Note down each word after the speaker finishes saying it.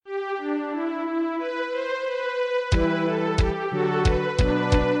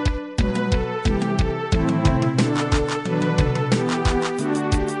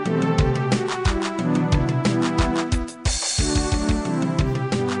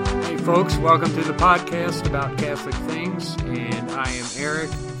folks. Welcome to the podcast about Catholic things. And I am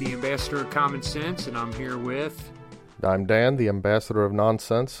Eric, the ambassador of common sense, and I'm here with... I'm Dan, the ambassador of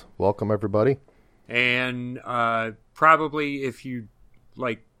nonsense. Welcome, everybody. And probably if you,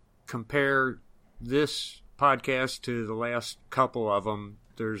 compare this podcast to the last couple of them,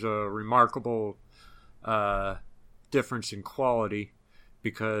 there's a remarkable difference in quality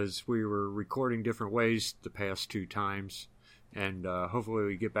because we were recording different ways the past two times. And hopefully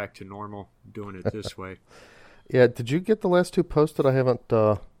we get back to normal doing it this way. Yeah, did you get the last two posted? I haven't...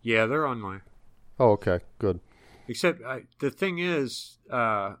 Yeah, they're online. Oh, okay, good. Except the thing is,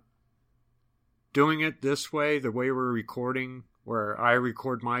 doing it this way, the way we're recording, where I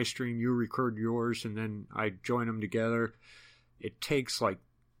record my stream, you record yours, and then I join them together, it takes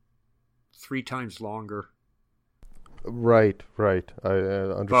 3 times longer. Right.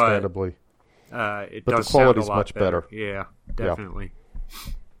 Understandably. But the quality's much better. Yeah, definitely.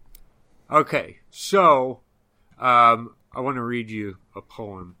 Yeah. Okay, so I want to read you a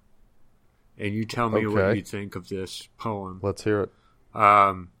poem, and you tell me what you think of this poem. Let's hear it.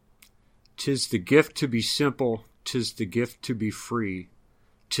 'Tis the gift to be simple, 'tis the gift to be free,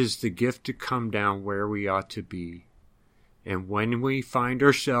 'tis the gift to come down where we ought to be. And when we find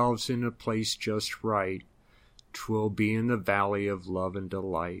ourselves in a place just right, 'twill be in the valley of love and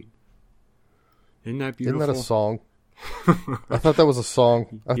delight. Isn't that beautiful? Isn't that a song? I thought that was a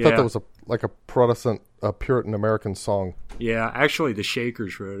song. I thought that was a Protestant, Puritan American song. Yeah, actually the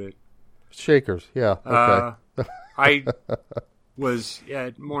Shakers wrote it. Shakers, yeah. Okay. I was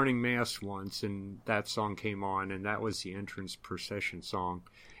at morning mass once, and that song came on, and that was the entrance procession song.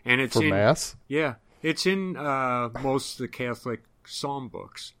 And it's for mass? Yeah, it's in most of the Catholic psalm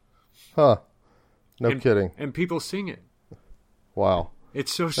books. Huh. No kidding. And people sing it. Wow.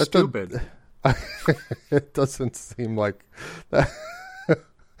 It's so stupid. It doesn't seem like that.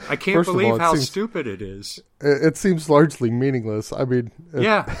 I can't believe how stupid it is. It seems largely meaningless. I mean...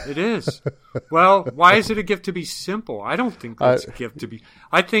 Yeah, it is. Well, why is it a gift to be simple? I don't think it's a gift to be...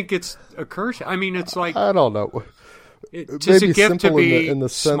 I think it's a curse. I mean, it's like... I don't know. It's a gift simple to be in the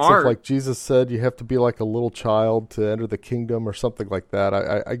sense smart. of, like Jesus said, you have to be like a little child to enter the kingdom or something like that.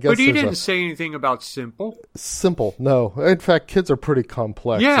 I guess. But he didn't say anything about simple. Simple, no. In fact, kids are pretty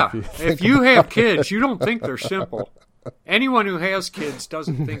complex. Yeah, if you have kids, you don't think they're simple. Anyone who has kids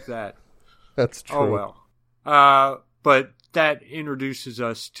doesn't think that. That's true. Oh, well. But that introduces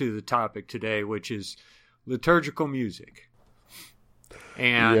us to the topic today, which is liturgical music.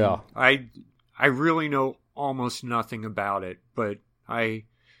 And yeah. I really know almost nothing about it, but I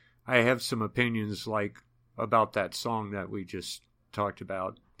have some opinions about that song that we just talked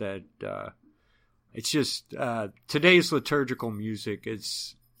about, that it's just today's liturgical music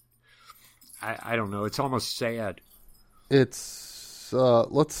is I don't know, it's almost sad. It's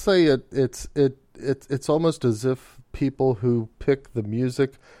let's say it's almost as if people who pick the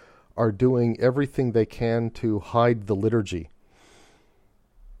music are doing everything they can to hide the liturgy.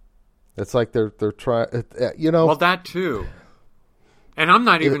 It's like they're trying, Well, that too. And I'm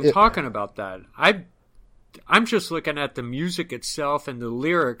not even talking about that. I'm just looking at the music itself and the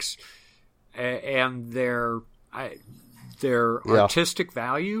lyrics and their artistic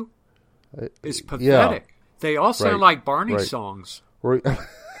value is pathetic. Yeah. They all sound like Barney songs. You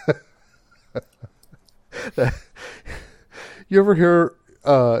ever hear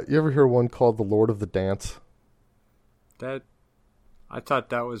one called "The Lord of the Dance"? I thought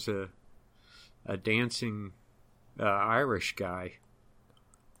that was a dancing Irish guy.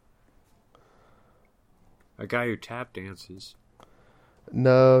 A guy who tap dances.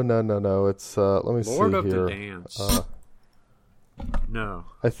 No. It's let me see here. Lord of the Dance. No.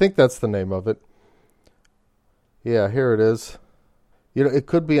 I think that's the name of it. Yeah, here it is. It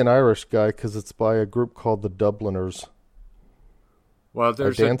could be an Irish guy because it's by a group called the Dubliners. Well,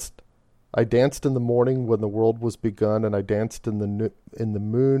 I danced in the morning when the world was begun, and I danced in the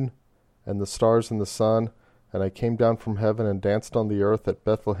moon and the stars and the sun, and I came down from heaven and danced on the earth. At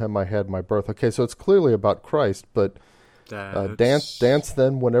Bethlehem I had my birth. Okay, so it's clearly about Christ, but dance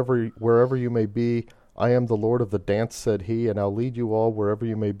then wherever you may be. I am the Lord of the dance, said he, and I'll lead you all wherever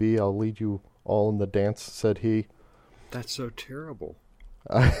you may be. I'll lead you all in the dance, said he. That's so terrible.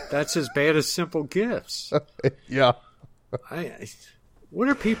 That's as bad as Simple Gifts. Yeah. What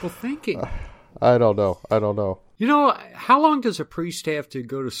are people thinking? I don't know. How long does a priest have to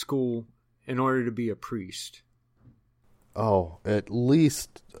go to school in order to be a priest? Oh, at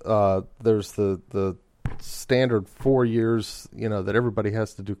least there's the standard 4 years, that everybody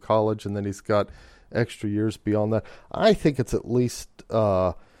has to do college, and then he's got extra years beyond that. I think it's at least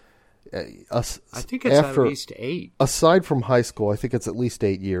I think it's at least 8. Aside from high school, I think it's at least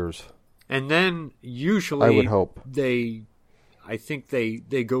 8 years. And then usually I would hope. I think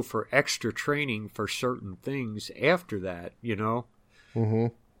they go for extra training for certain things after that, you know?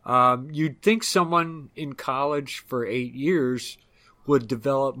 Mm-hmm. You'd think someone in college for 8 years would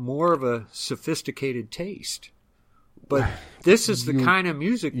develop more of a sophisticated taste. But this is the kind of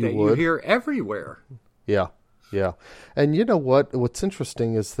music that you hear everywhere. Yeah, yeah. And you know what? What's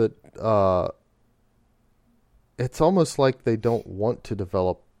interesting is that it's almost like they don't want to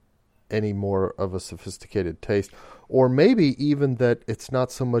develop any more of a sophisticated taste. Or maybe even that it's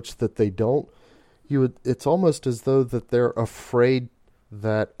not so much that they don't. It's almost as though that they're afraid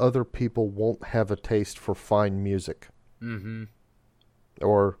that other people won't have a taste for fine music. Mm-hmm.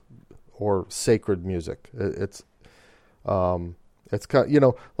 Or sacred music. It's kind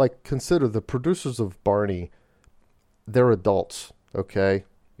of, like, consider the producers of Barney. They're adults, okay?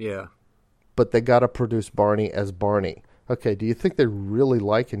 Yeah. But they got to produce Barney as Barney. Okay, do you think they really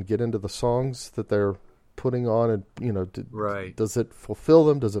like and get into the songs that they're putting on, and right? Does it fulfill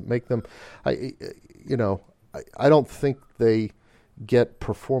them? Does it make them? I don't think they get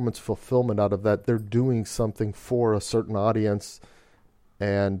performance fulfillment out of that. They're doing something for a certain audience,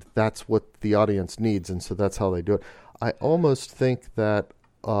 and that's what the audience needs, and so that's how they do it. I almost think that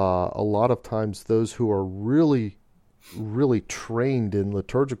a lot of times those who are really, really trained in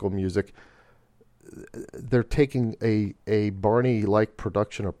liturgical music, they're taking a Barney-like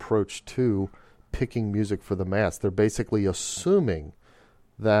production approach to picking music for the Mass. They're basically assuming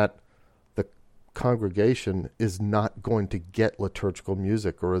that the congregation is not going to get liturgical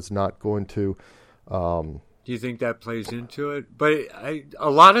music or is not going to... Do you think that plays into it? But a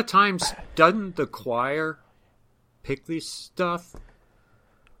lot of times, doesn't the choir pick this stuff?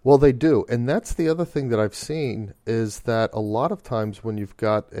 Well, they do. And that's the other thing that I've seen is that a lot of times when you've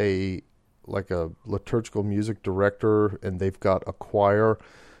got a liturgical music director and they've got a choir,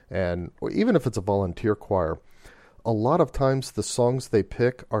 or even if it's a volunteer choir, a lot of times the songs they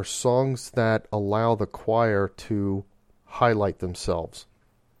pick are songs that allow the choir to highlight themselves.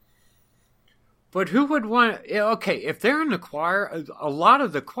 But who would want... Okay, if they're in the choir, a lot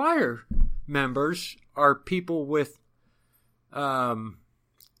of the choir members are people with,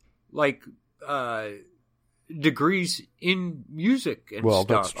 degrees in music and stuff.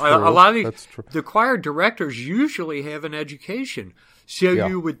 That's true. A lot of that's true. The choir directors usually have an education. So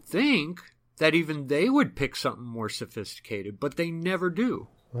you would think that even they would pick something more sophisticated, but they never do.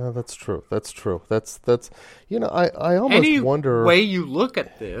 Well, that's true. That's true. That's I almost wonder... Any way you look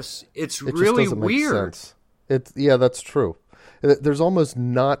at this, it's really just doesn't weird. Make sense. Yeah, that's true. There's almost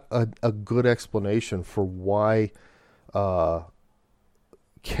not a good explanation for why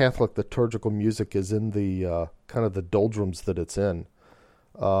Catholic liturgical music is in the kind of the doldrums that it's in.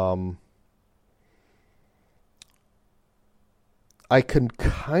 I can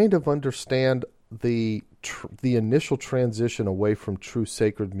kind of understand the initial transition away from true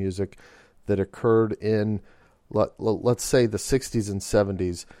sacred music that occurred in, let's say, the 60s and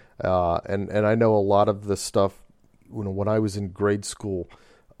 70s. And I know a lot of this stuff, when I was in grade school,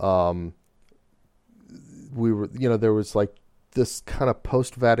 there was like this kind of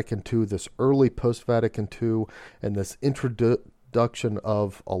post-Vatican II, this early post-Vatican II, and this introduction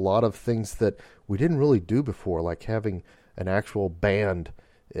of a lot of things that we didn't really do before, like having an actual band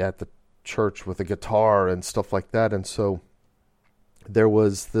at the church with a guitar and stuff like that. And so there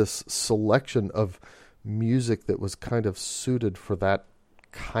was this selection of music that was kind of suited for that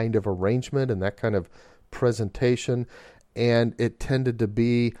kind of arrangement and that kind of presentation, and it tended to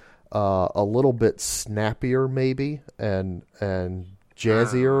be a little bit snappier maybe and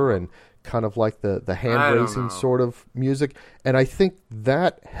jazzier and kind of like the hand-raising sort of music. And I think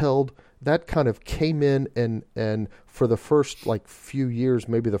that kind of came in and for the first few years,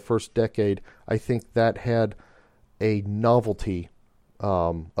 maybe the first decade, I think that had a novelty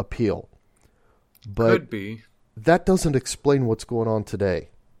appeal. But could be. That doesn't explain what's going on today.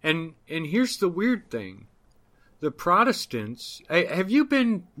 And here's the weird thing. The Protestants, have you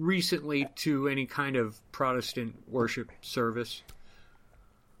been recently to any kind of Protestant worship service?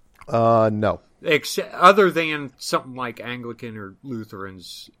 No. Other than something like Anglican or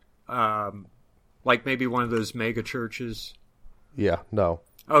Lutherans, like maybe one of those mega churches? Yeah, no.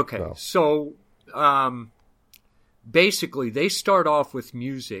 Okay, no. So basically they start off with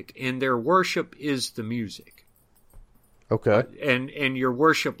music, and their worship is the music. Okay. And your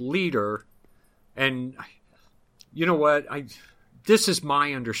worship leader, and you know what? This is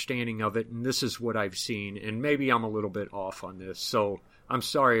my understanding of it, and this is what I've seen, and maybe I'm a little bit off on this, so I'm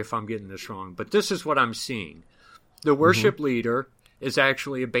sorry if I'm getting this wrong, but this is what I'm seeing. The worship leader is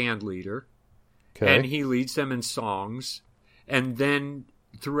actually a band leader. Okay. And he leads them in songs. And then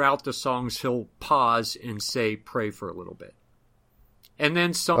throughout the songs, he'll pause and say, pray for a little bit. And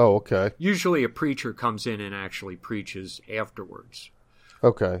then usually a preacher comes in and actually preaches afterwards.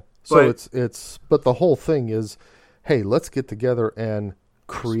 Okay. So but the whole thing is, hey, let's get together and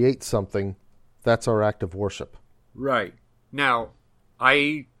create something. That's our act of worship. Right. Now,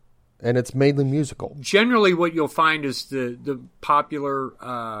 and it's mainly musical. Generally what you'll find is the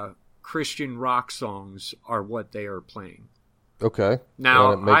popular Christian rock songs are what they are playing. Okay.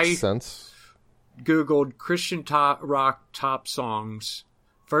 Now, it makes sense. Googled Christian rock top songs.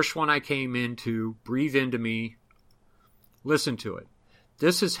 First one I came into, Breathe Into Me. Listen to it.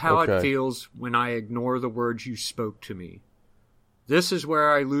 This is how it feels when I ignore the words you spoke to me. This is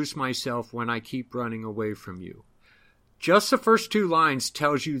where I lose myself when I keep running away from you. Just the first 2 lines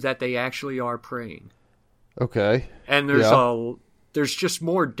tells you that they actually are praying. Okay. And there's just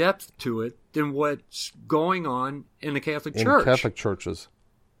more depth to it than what's going on in the Catholic Church. In Catholic churches.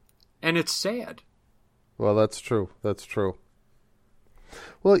 And it's sad. Well, that's true. That's true.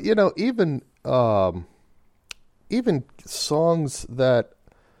 Well, even songs that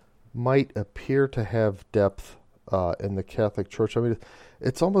might appear to have depth in the Catholic Church, I mean,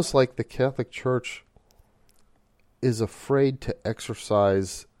 it's almost like the Catholic Church is afraid to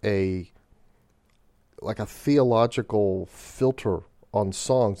exercise a theological filter on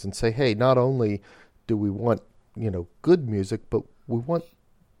songs and say, hey, not only do we want, good music, but we want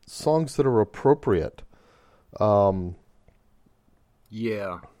songs that are appropriate. There's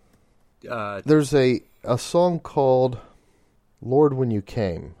a song called Lord When You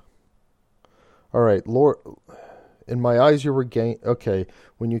Came. All right, Lord, in my eyes you were okay,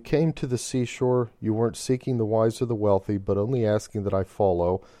 when you came to the seashore, you weren't seeking the wise or the wealthy, but only asking that I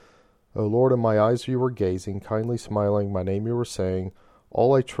follow. O Lord, in my eyes you were gazing, kindly smiling, my name you were saying,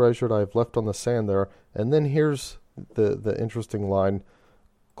 all I treasured I have left on the sand there. And then here's the interesting line,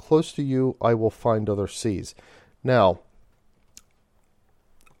 close to you I will find other seas. Now,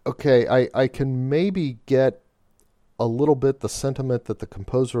 okay, I can maybe get a little bit the sentiment that the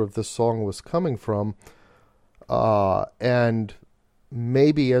composer of this song was coming from, and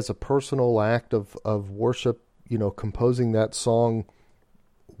maybe as a personal act of worship, composing that song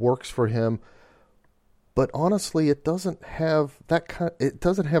works for him. But honestly, it doesn't have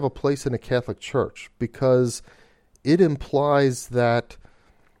a place in a Catholic Church, because it implies that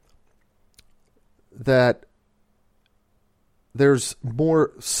there's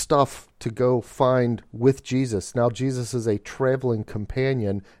more stuff to go find with Jesus. Now Jesus is a traveling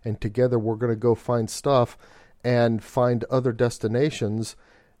companion, and together we're going to go find stuff and find other destinations,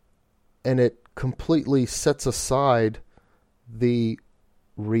 and it completely sets aside the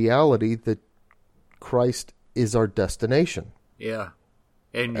reality that Christ is our destination. Yeah.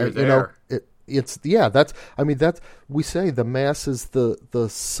 And you're there. We say the Mass is the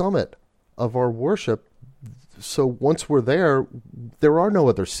summit of our worship. So once we're there are no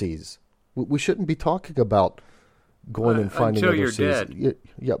other seas. We shouldn't be talking about going and finding until other you're seas. dead.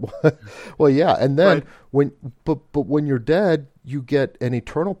 Yeah. Well, yeah, and then when you're dead, you get an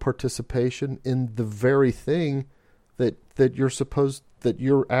eternal participation in the very thing that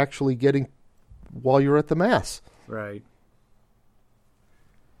you're actually getting while you're at the Mass. Right.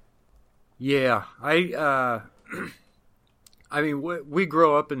 Yeah, I mean, we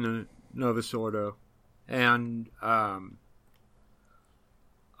grow up in the Novus Ordo, and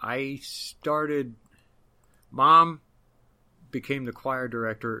Mom became the choir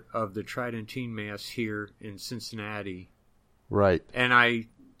director of the Tridentine Mass here in Cincinnati. Right. And I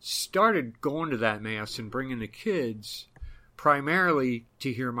started going to that Mass and bringing the kids primarily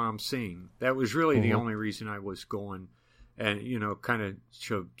to hear Mom sing. That was really the only reason I was going, and, kind of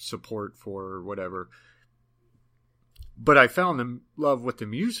show support for her or whatever. But I fell in love with the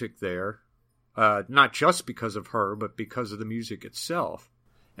music there, not just because of her, but because of the music itself.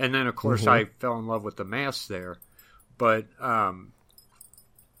 And then, of course, I fell in love with the Mass there. But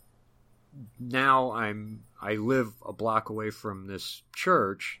now I live a block away from this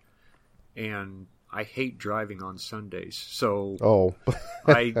church, and I hate driving on Sundays. So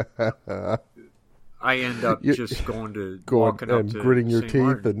I end up just walking up and to gritting your St. teeth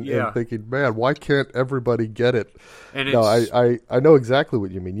Martin. and thinking, man, why can't everybody get it? And I know exactly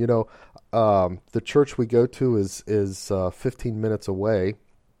what you mean. The church we go to is 15 minutes away,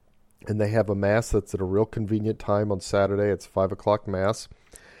 and they have a Mass that's at a real convenient time on Saturday. It's 5:00 Mass,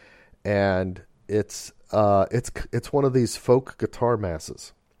 and it's one of these folk guitar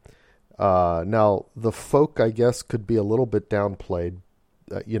masses. Now the folk, I guess, could be a little bit downplayed.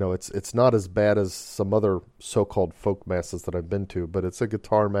 it's not as bad as some other so-called folk masses that I've been to, but it's a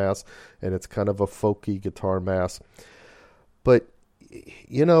guitar mass, and it's kind of a folky guitar mass. But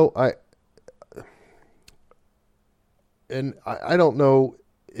I don't know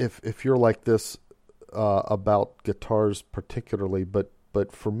if you're like this about guitars particularly, but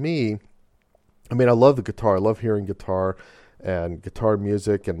for me, I mean, I love the guitar. I love hearing guitar and guitar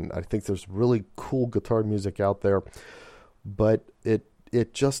music, and I think there's really cool guitar music out there, but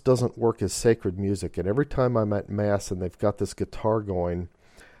it just doesn't work as sacred music. And every time I'm at Mass and they've got this guitar going,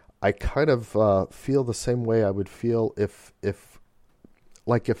 I kind of feel the same way I would feel if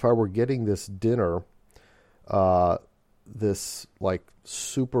I were getting this dinner, this like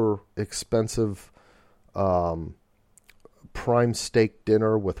super expensive prime steak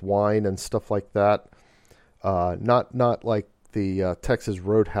dinner with wine and stuff like that. Not like the Texas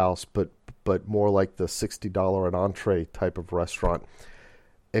Roadhouse, but more like the $60 an entree type of restaurant.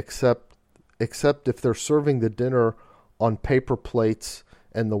 Except if they're serving the dinner on paper plates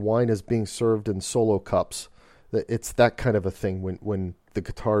and the wine is being served in solo cups. It's that kind of a thing when the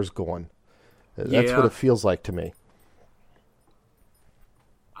guitar's going. That's what it feels like to me.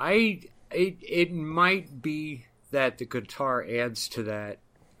 It might be that the guitar adds to that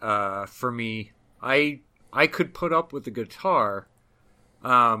for me. I could put up with the guitar,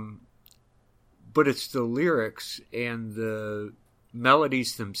 but it's the lyrics and the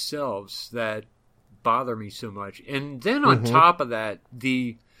melodies themselves that bother me so much. And then on top of that,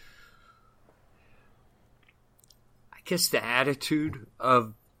 I guess the attitude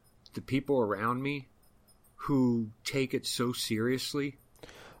of the people around me who take it so seriously.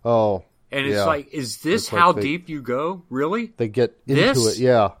 Oh, and it's like, is this how deep you go? Really? They get into it.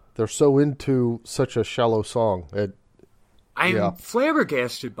 Yeah. They're so into such a shallow song. I'm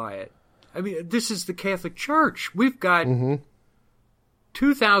flabbergasted by it. I mean, this is the Catholic Church. We've got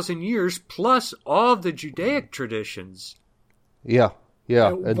 2,000 years plus all the Judaic traditions. Yeah.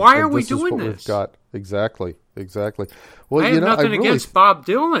 And, why are we doing this? We've got. Exactly. Well, I have nothing against Bob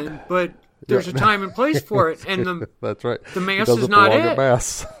Dylan, but there's a time and place for it, and that's right. The Mass is not it.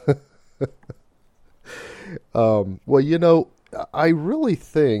 Mass. Well, I really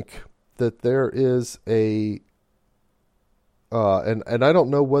think that there is and I don't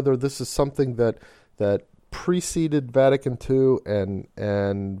know whether this is something that preceded Vatican II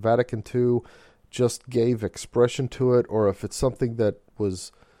and Vatican II just gave expression to it, or if it's something that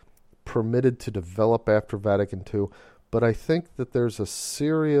was permitted to develop after Vatican II. But I think that there's a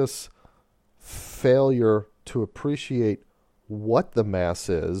serious failure to appreciate what the Mass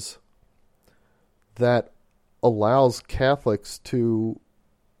is that allows Catholics to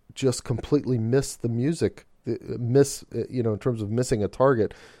just completely miss the music, in terms of missing a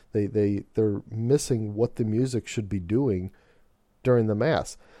target. They're missing what the music should be doing during the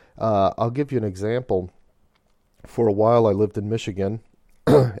Mass. I'll give you an example. For a while, I lived in Michigan,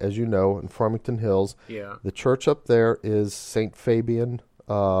 as you know, in Farmington Hills. Yeah. The church up there is St. Fabian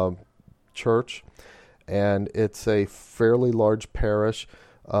Church, and it's a fairly large parish.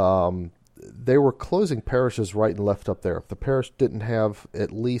 They were closing parishes right and left up there. If the parish didn't have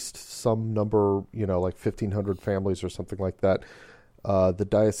at least some number, like 1,500 families or something like that, the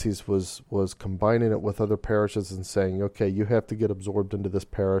diocese was combining it with other parishes and saying, okay, you have to get absorbed into this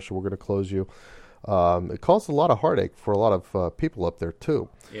parish or we're going to close you. It caused a lot of heartache for a lot of people up there too.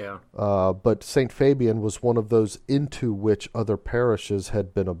 Yeah. But St. Fabian was one of those into which other parishes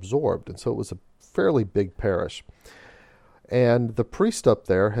had been absorbed. And so it was a fairly big parish. And the priest up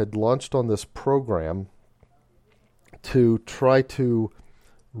there had launched on this program to try to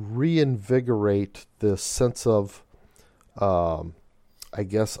reinvigorate the sense of,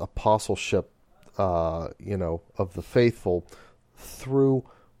 apostleship, of the faithful through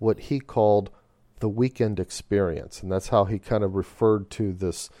what he called the weekend experience. And that's how he kind of referred to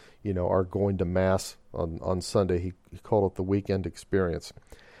this, our going to Mass on Sunday. He called it the weekend experience.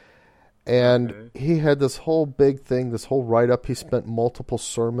 And he had this whole big thing, this whole write-up. He spent multiple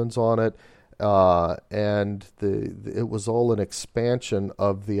sermons on it, and it was all an expansion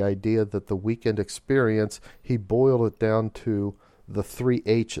of the idea that the weekend experience, he boiled it down to the 3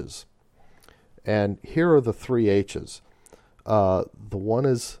 H's. And here are the 3 H's. The one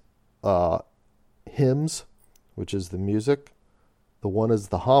is hymns, which is the music. The one is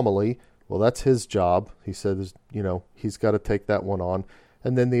the homily. Well, that's his job. He said, he's got to take that one on.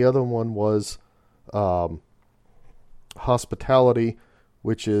 And then the other one was hospitality,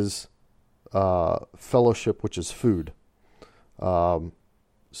 which is fellowship, which is food.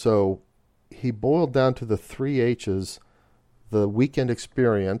 So he boiled down to the 3 H's, the weekend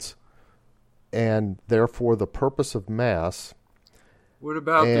experience, and therefore the purpose of Mass. What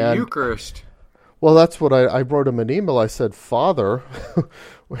about the Eucharist? Well, that's what I wrote him an email. I said, Father,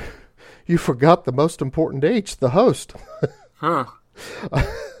 you forgot the most important H, the host. Huh.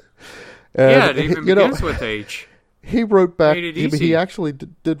 And, yeah, it even begins with H. He wrote back. Made it easy. He actually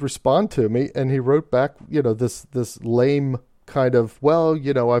did respond to me, and he wrote back, this lame kind of, well,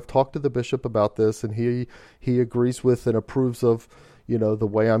 I've talked to the bishop about this, and he agrees with and approves of, the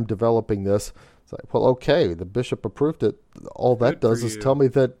way I'm developing this. It's like, well, okay, the bishop approved it. All that does is tell me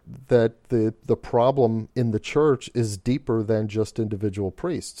that the problem in the church is deeper than just individual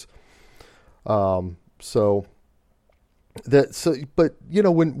priests. But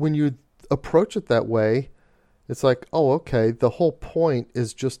when you approach it that way, it's like, oh, okay, the whole point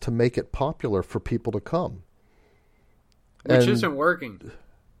is just to make it popular for people to come. Which isn't working.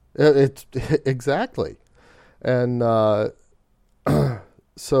 It's exactly. And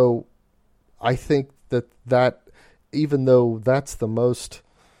so I think that even though that's the most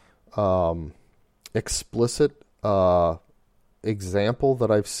explicit example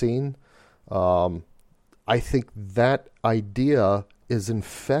that I've seen, I think that idea is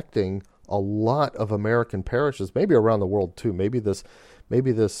infecting a lot of American parishes, maybe around the world too. Maybe this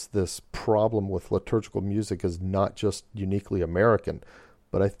problem with liturgical music is not just uniquely American,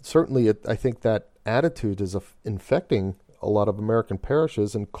 but I think that attitude is infecting a lot of American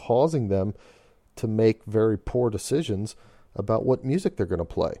parishes and causing them to make very poor decisions about what music they're going to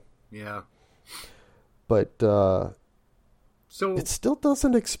play. Yeah. But so it still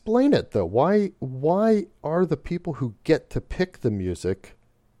doesn't explain it, though. Why are the people who get to pick the music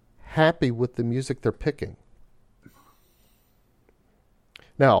happy with the music they're picking?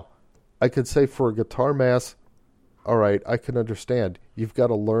 Now, I could say for a guitar mass, all right, I can understand. You've got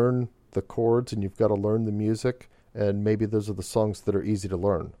to learn the chords and you've got to learn the music, and maybe those are the songs that are easy to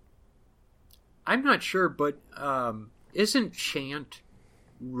learn. I'm not sure, but isn't chant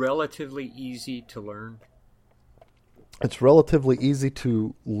relatively easy to learn? It's relatively easy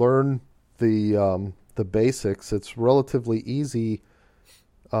to learn the basics. It's relatively easy.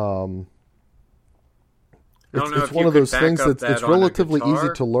 It's one of those things it's relatively easy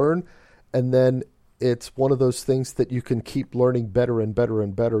to learn, and then it's one of those things that you can keep learning better and better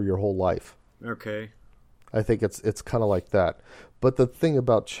and better your whole life. Okay. I think it's kind of like that. But the thing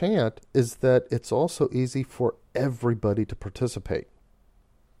about chant is that it's also easy for everybody to participate.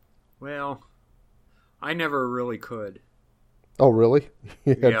 Well, I never really could. Oh, really?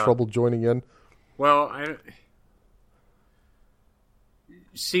 You had trouble joining in? Well, I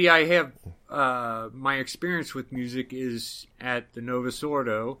have my experience with music is at the Novus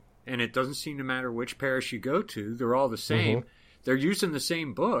Ordo, and it doesn't seem to matter which parish you go to. They're all the same. Mm-hmm. They're using the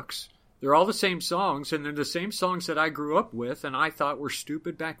same books. They're all the same songs, and they're the same songs that I grew up with and I thought were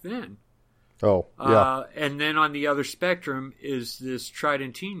stupid back then. Oh, yeah. And then on the other spectrum is this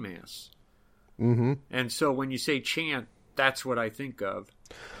Tridentine Mass. Mm-hmm. And so when you say chant, that's what I think of.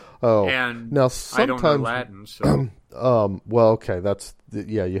 Oh, and now sometimes, I don't know Latin, so... well, okay,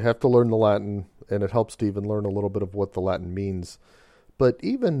 you have to learn the Latin, and it helps to even learn a little bit of what the Latin means. But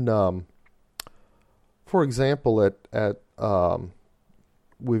even, for example, at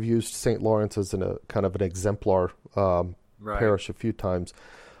we've used St. Lawrence as a kind of an exemplar parish a few times.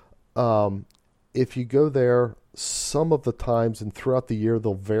 If you go there, some of the times and throughout the year,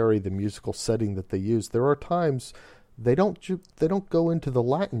 they'll vary the musical setting that they use. There are times they don't go into the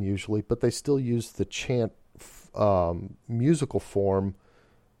Latin usually, but they still use the chant musical form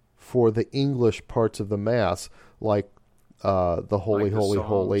for the English parts of the Mass, like the Holy, like Holy, the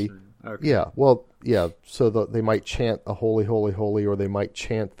Holy. Okay. Yeah, well, yeah. So they might chant a Holy, Holy, Holy, or they might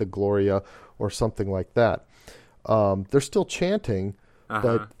chant the Gloria or something like that. They're still chanting,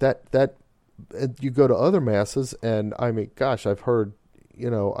 but that you go to other masses, and I mean, gosh, I've heard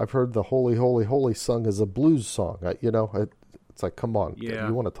the Holy, Holy, Holy sung as a blues song. It's like, come on,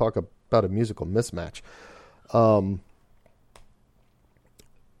 you want to talk about a musical mismatch?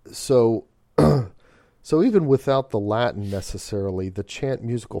 So even without the Latin necessarily, the chant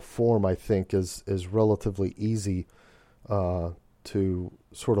musical form, I think, is relatively easy to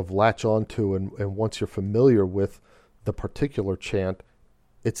sort of latch onto, and once you're familiar with the particular chant,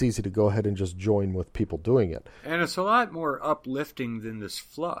 it's easy to go ahead and just join with people doing it. And it's a lot more uplifting than this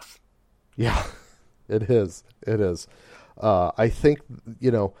fluff. Yeah, it is. It is. I think,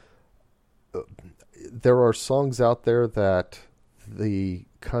 there are songs out there that the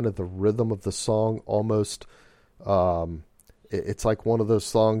kind of the rhythm of the song almost, it's like one of those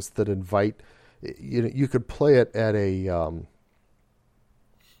songs that invite, you could play it at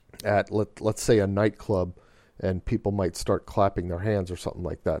let's say a nightclub, and people might start clapping their hands or something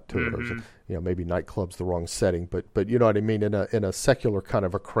like that to it. Or, you know, maybe nightclub's the wrong setting, but you know what I mean. In a secular kind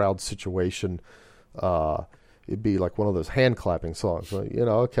of a crowd situation, it'd be like one of those hand clapping songs. You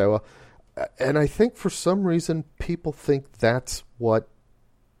know, okay, well, and I think for some reason people think that's what.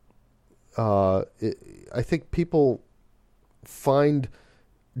 I think people find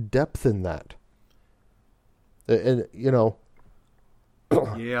depth in that, and you know.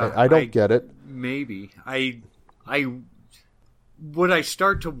 Yeah, I don't get it. Maybe what I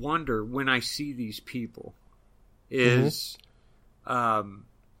start to wonder when I see these people is,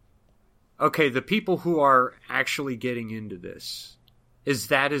 okay, the people who are actually getting into this, is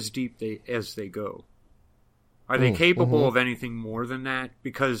that as deep as they go? Are they capable of anything more than that?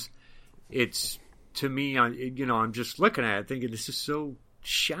 Because it's, to me, I'm just looking at it thinking, this is so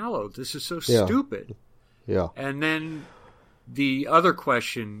shallow. This is so stupid. Yeah. And then the other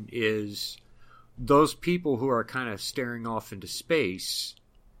question is, those people who are kind of staring off into space,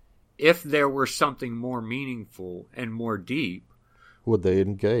 if there were something more meaningful and more deep, would they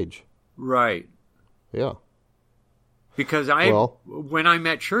engage? Right. Yeah. Because when I'm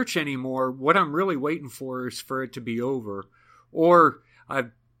at church anymore, what I'm really waiting for is for it to be over. Or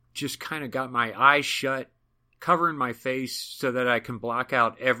I've just kind of got my eyes shut, covering my face so that I can block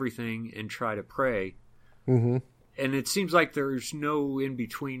out everything and try to pray. Mm-hmm. And it seems like there's no in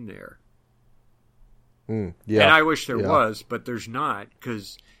between there. Yeah. And I wish there was, but there's not,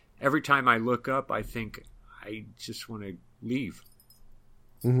 because every time I look up, I think I just want to leave.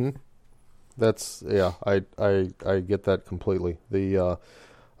 Mm-hmm. That's I get that completely. I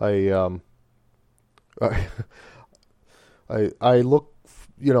look,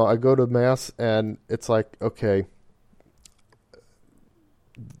 you know, I go to mass and it's like, okay,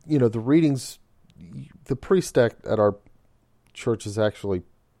 you know, the readings, the priest at our church is actually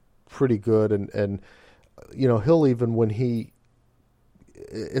pretty good, and you know, he'll even when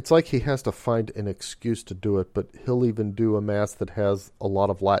it's like he has to find an excuse to do it, but he'll even do a mass that has a lot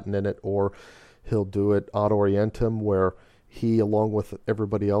of Latin in it, or he'll do it ad orientem, where he, along with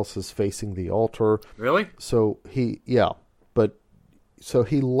everybody else, is facing the altar. Really? So he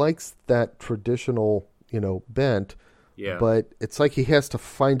likes that traditional, you know, bent. Yeah. But it's like he has to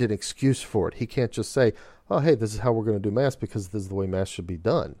find an excuse for it. He can't just say, "Oh, hey, this is how we're going to do mass because this is the way mass should be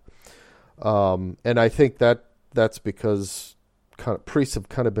done." And I think that's because priests have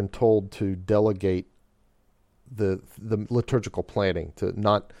kind of been told to delegate the liturgical planning, to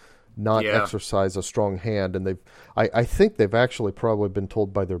not exercise a strong hand, and I think they've actually probably been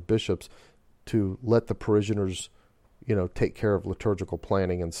told by their bishops to let the parishioners, you know, take care of liturgical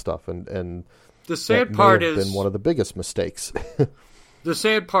planning and stuff, and the sad part is been one of the biggest mistakes. The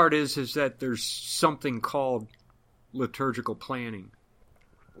sad part is that there's something called liturgical planning.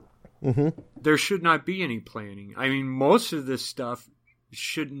 Mm-hmm. There should not be any planning. I mean, most of this stuff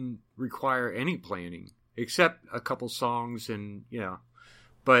shouldn't require any planning, except a couple songs and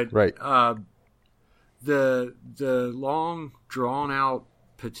But right. The long drawn out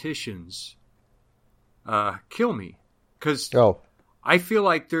petitions kill me, because I feel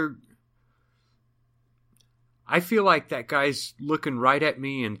like that guy's looking right at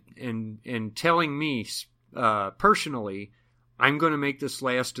me and telling me personally, I'm going to make this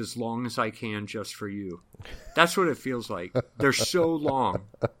last as long as I can just for you. That's what it feels like. They're so long.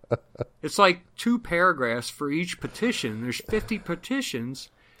 It's like 2 paragraphs for each petition. There's 50 petitions,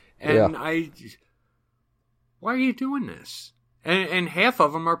 and why are you doing this? And half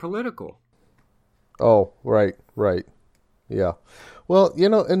of them are political. Oh, right. Yeah. Well, you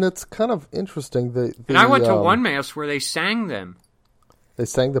know, and it's kind of interesting. And I went to one mass where they sang them. They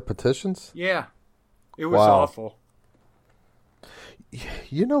sang the petitions? Yeah. It was awful.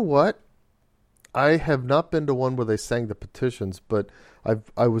 You know what? I have not been to one where they sang the petitions, but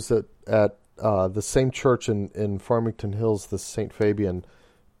I was at the same church in Farmington Hills, the St. Fabian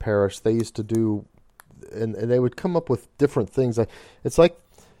parish. They used to do, and they would come up with different things. It's like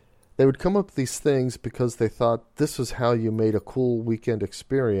they would come up with these things because they thought this was how you made a cool weekend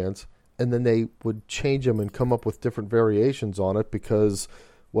experience, and then they would change them and come up with different variations on it because,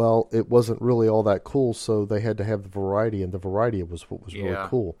 well, it wasn't really all that cool, so they had to have the variety, and the variety was what was really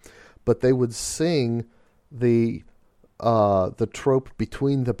cool. But they would sing the trope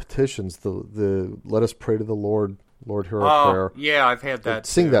between the petitions, the "Let us pray to the Lord, Lord hear our prayer." Yeah, I've had that.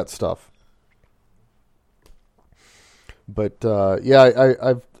 Sing too. that stuff. But I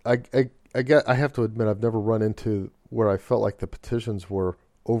have to admit, I've never run into where I felt like the petitions were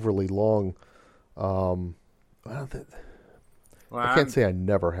overly long. I can't say I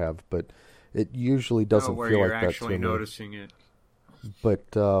never have, but it usually doesn't feel like that to me. Where you're actually noticing it.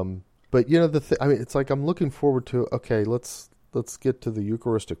 But But I mean, it's like I'm looking forward to. Okay, let's get to the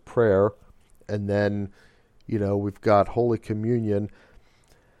Eucharistic prayer, and then, we've got Holy Communion.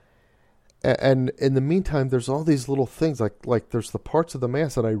 And in the meantime, there's all these little things like there's the parts of the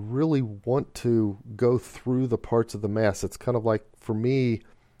Mass, and I really want to go through the parts of the Mass. It's kind of like, for me,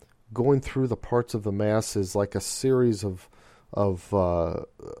 going through the parts of the Mass is like a series of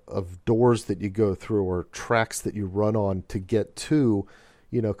doors that you go through, or tracks that you run on to get to,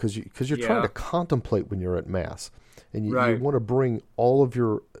 because you're trying to contemplate when you're at Mass, and you want to bring all of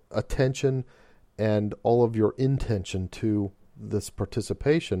your attention and all of your intention to this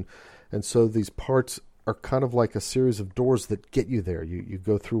participation. And so these parts are kind of like a series of doors that get you there. You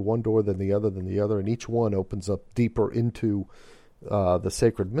go through one door, then the other, and each one opens up deeper into the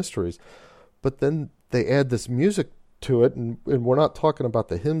sacred mysteries. But then they add this music to it, and we're not talking about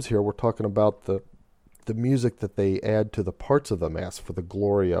the hymns here. We're talking about the music that they add to the parts of the Mass for the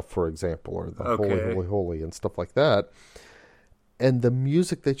Gloria, for example, or the Holy, Holy, Holy, and stuff like that. And the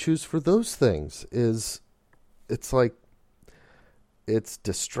music they choose for those things it's like, it's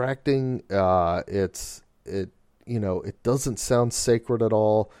distracting. It doesn't sound sacred at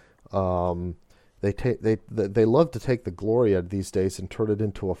all. They love to take the Gloria these days and turn it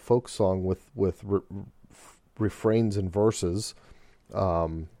into a folk song with refrains and verses.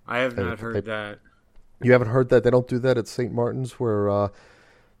 I have not heard that. You haven't heard that? They don't do that at St. Martin's, where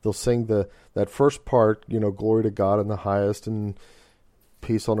they'll sing that first part, glory to God in the highest and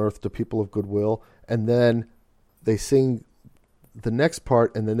peace on earth to people of goodwill, and then they sing the next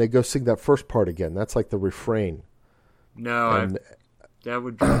part, and then they go sing that first part again. That's like the refrain. No, that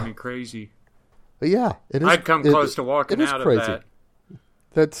would drive me crazy. Yeah, it is. I'd come close to walking out crazy. of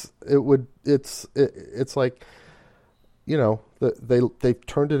that. It's like, they've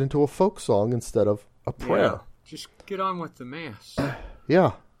turned it into a folk song instead of a prayer. Yeah, just get on with the Mass.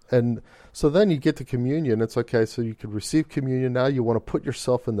 Yeah, and so then you get to communion. It's okay, so you could receive communion. Now you want to put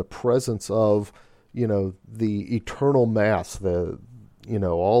yourself in the presence of, the eternal Mass,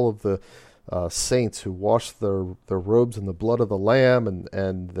 all of the saints who wash their robes in the blood of the Lamb,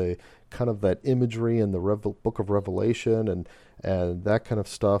 and the kind of that imagery in the book of Revelation, and that kind of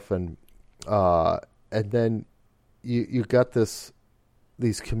stuff, and then you got these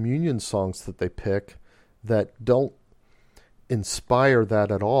communion songs that they pick that don't inspire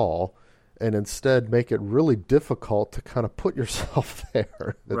that at all, and instead make it really difficult to kind of put yourself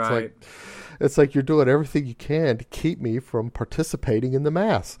there. It's like you're doing everything you can to keep me from participating in the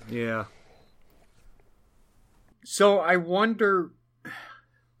Mass. Yeah. So I wonder,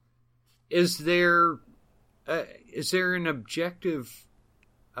 is there an objective?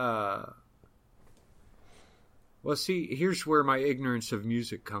 Well, see, here's where my ignorance of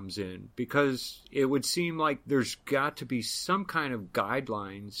music comes in, because it would seem like there's got to be some kind of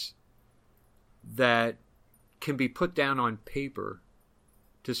guidelines that can be put down on paper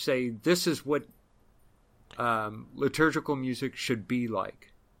to say this is what liturgical music should be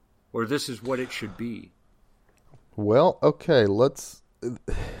like, or this is what it should be. Well, okay, let's...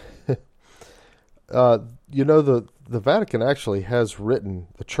 the Vatican actually has written,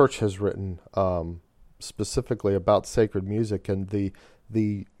 the Church has written specifically about sacred music, and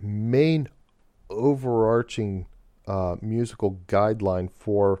the main overarching musical guideline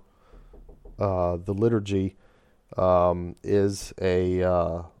for the liturgy is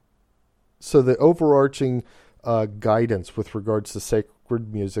so the overarching guidance with regards to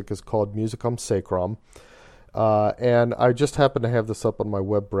sacred music is called Musicum Sacram, and I just happen to have this up on my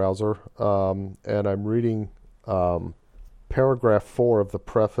web browser, and I'm reading paragraph 4 of the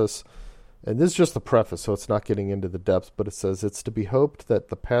preface. And this is just the preface, so it's not getting into the depths, but it says, "It's to be hoped that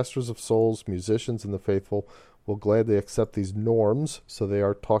the pastors of souls, musicians, and the faithful will gladly accept these norms," so they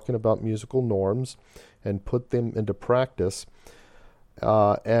are talking about musical norms, "and put them into practice."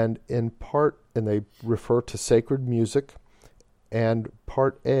 And in part, and they refer to sacred music, and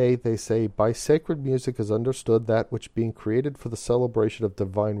part A, they say, "By sacred music is understood that which, being created for the celebration of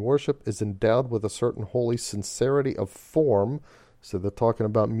divine worship, is endowed with a certain holy sincerity of form." So they're talking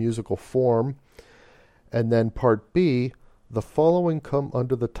about musical form. And then part B, "The following come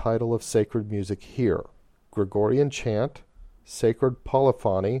under the title of sacred music here: Gregorian chant, sacred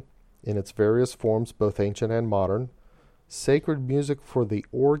polyphony in its various forms, both ancient and modern, sacred music for the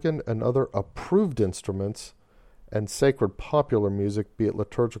organ and other approved instruments, and sacred popular music, be it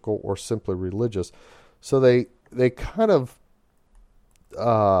liturgical or simply religious." So they kind of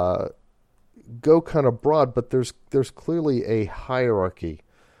go kind of broad, but there's clearly a hierarchy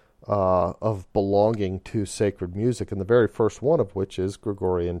of belonging to sacred music, and the very first one of which is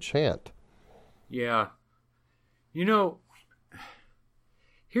Gregorian chant. Yeah.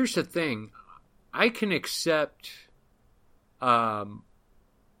 here's the thing. I can accept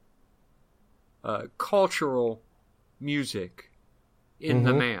cultural music in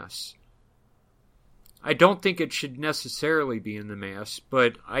the Mass. I don't think it should necessarily be in the Mass,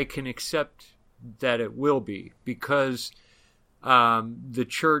 but I can accept that it will be, because the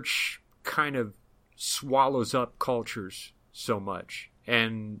church kind of swallows up cultures so much.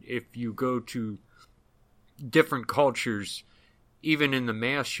 And if you go to different cultures, even in the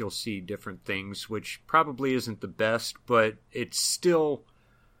Mass, you'll see different things, which probably isn't the best, but it's still,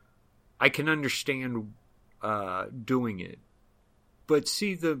 I can understand doing it. But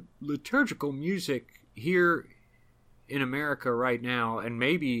see, the liturgical music here in America right now, and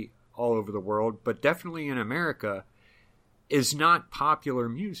maybe all over the world, but definitely in America, is not popular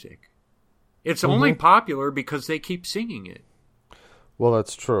music. It's only popular because they keep singing it. Well,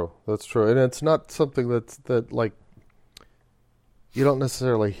 that's true. That's true. And it's not something that like, you don't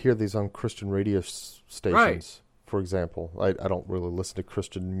necessarily hear these on Christian radio stations, right, for example. I don't really listen to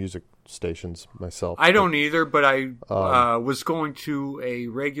Christian music stations myself. I don't either, but I was going to a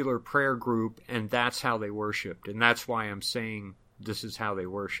regular prayer group, and that's how they worshipped. And that's why I'm saying this is how they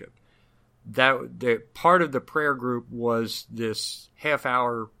worship. The part of the prayer group was this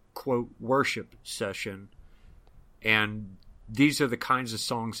half-hour, quote, worship session, and these are the kinds of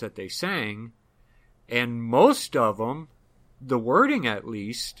songs that they sang, and most of them, the wording at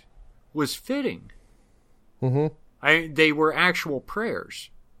least, was fitting. They were actual prayers.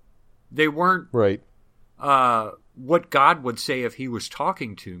 They weren't right. What God would say if he was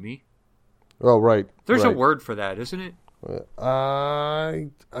talking to me. Oh, right. There's a word for that, isn't it? I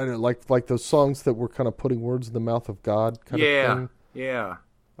don't like those songs that were kind of putting words in the mouth of God kind of thing. Yeah.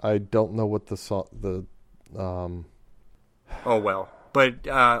 I don't know what oh well, but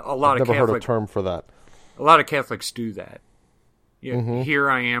a lot I've of never Catholic, heard a term for that. A lot of Catholics do that. Yeah, Here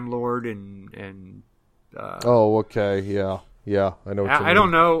I am, Lord, and. Oh, okay, yeah. I know. What you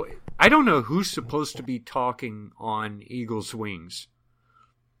mean. I don't know who's supposed to be talking on Eagle's Wings.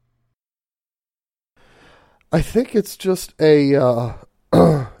 I think it's just a.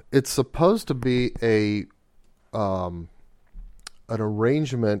 It's supposed to be an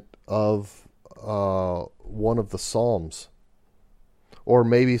arrangement of one of the Psalms, or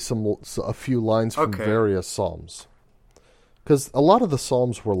maybe a few lines from various Psalms. Because a lot of the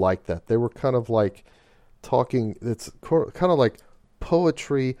Psalms were like that. They were kind of like talking. It's kind of like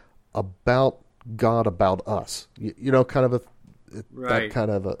poetry about God, about us. You know, kind of that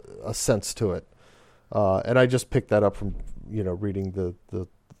kind of a sense to it. And I just picked that up from reading the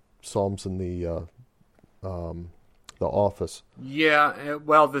Psalms in the Office. Yeah,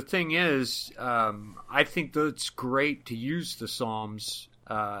 well, the thing is, I think that it's great to use the Psalms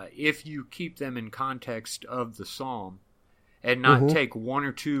if you keep them in context of the Psalm, and not take one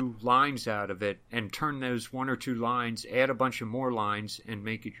or two lines out of it and turn those one or two lines, add a bunch of more lines, and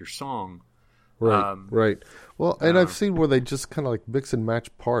make it your song. Right. Well, and I've seen where they just kind of like mix and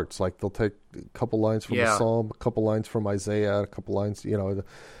match parts. Like they'll take a couple lines from the Psalm, a couple lines from Isaiah, a couple lines, and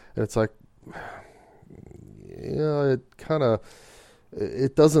it's like, it kind of,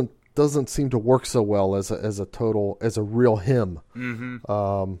 it doesn't seem to work so well as a real hymn.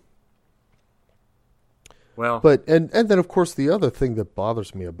 Well, but and then of course the other thing that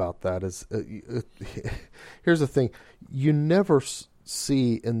bothers me about that is, here's the thing: you never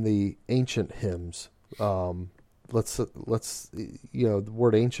see in the ancient hymns. Let's the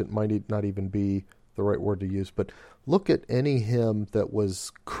word ancient might not even be the right word to use, but look at any hymn that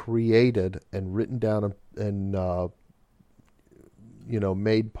was created and written down and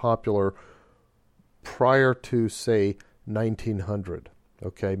made popular prior to, say, 1900.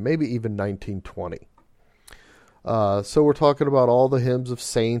 Okay, maybe even 1920. So we're talking about all the hymns of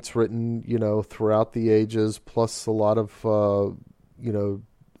saints written, throughout the ages, plus a lot of,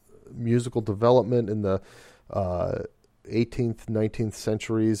 musical development in the 18th, 19th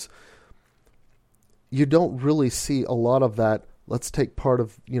centuries. You don't really see a lot of that. Let's take part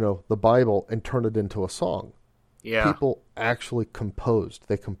of, the Bible and turn it into a song. Yeah. People actually composed.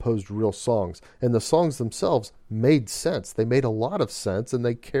 They composed real songs. And the songs themselves made sense. They made a lot of sense, and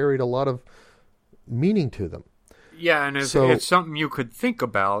they carried a lot of meaning to them. Yeah, and it's something you could think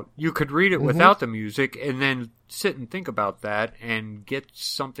about. You could read it without the music and then sit and think about that and get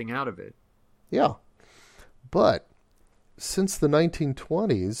something out of it. Yeah. But since the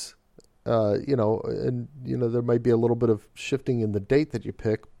 1920s, there might be a little bit of shifting in the date that you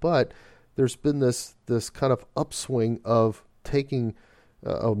pick, but there's been this kind of upswing of taking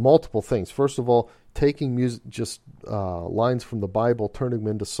multiple things. First of all, taking music, just lines from the Bible, turning them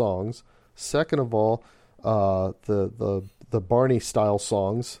into songs. Second of all, the Barney style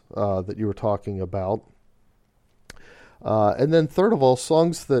songs that you were talking about, and then third of all,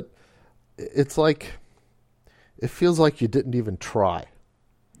 songs that it's like it feels like you didn't even try.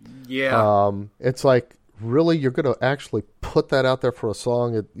 Yeah. It's like, really, you're going to actually put that out there for a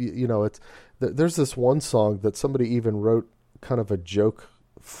song? There's this one song that somebody even wrote kind of a joke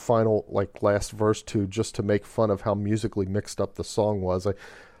final, like last verse to, just to make fun of how musically mixed up the song was.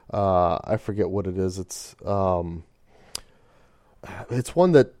 I forget what it is. It's one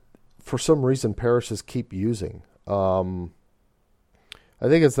that for some reason parishes keep using. I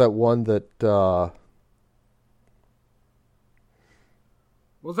think it's that one that.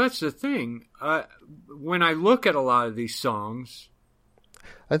 Well, that's the thing. When I look at a lot of these songs...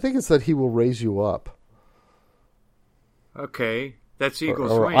 I think it's that He Will Raise You Up. Okay. That's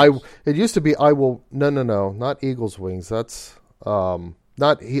Eagle's Wings. It used to be I Will... No. Not Eagle's Wings. That's...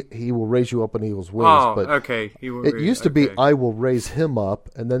 not he Will Raise You Up on Eagle's Wings. Oh, but okay. It used to be I Will Raise Him Up,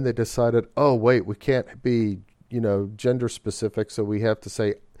 and then they decided, oh, wait, we can't be, gender specific, so we have to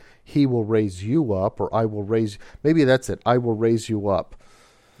say He Will Raise You Up, or I Will Raise... Maybe that's it. I Will Raise You Up.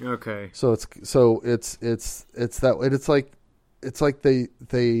 Okay. So it's that, and it's like they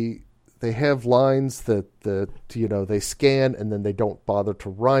have lines that they scan, and then they don't bother to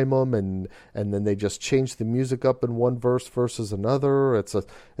rhyme them, and then they just change the music up in one verse versus another. It's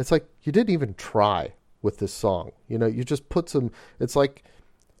like you didn't even try with this song. You just put some. It's like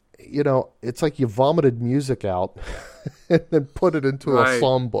you vomited music out and then put it into a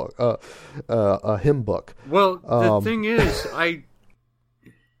psalm book, a hymn book. Well, the thing is,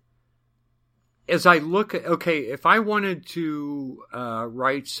 as I look at, if I wanted to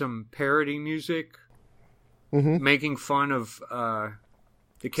write some parody music, making fun of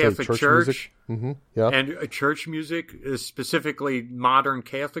the Catholic Church mm-hmm. Yeah. and church music, specifically modern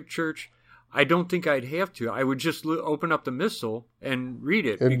Catholic Church, I don't think I'd have to. I would just open up the Missal and read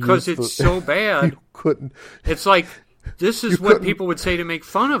it, because it's so bad. You couldn't. It's like, this is what people would say to make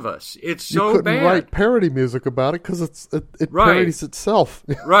fun of us. It's so bad. You couldn't write parody music about it because it parodies itself.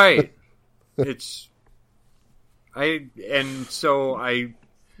 Right. I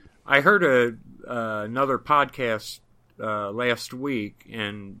heard another podcast last week,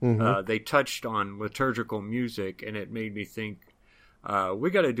 and they touched on liturgical music, and it made me think we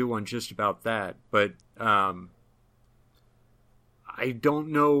got to do one just about that. But I don't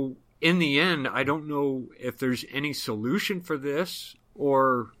know. In the end, I don't know if there's any solution for this,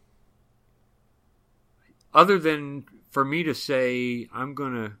 or other than for me to say I'm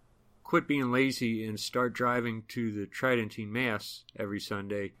going to quit being lazy and start driving to the Tridentine Mass every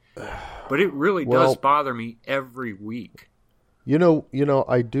Sunday. But it really does bother me every week.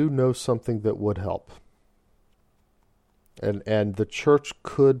 I do know something that would help. And the church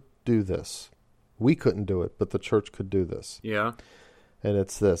could do this. We couldn't do it, but the church could do this. Yeah. And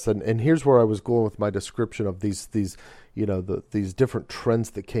it's this. And here's where I was going with my description of these these different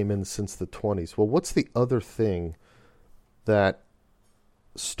trends that came in since the 20s. Well, what's the other thing that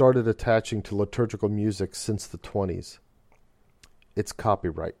started attaching to liturgical music since the 20s? It's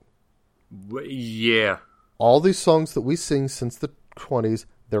copyright. Yeah. All these songs that we sing since the 20s,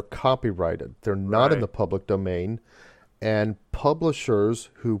 they're copyrighted. They're not in the public domain. And publishers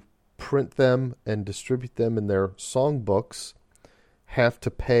who print them and distribute them in their songbooks have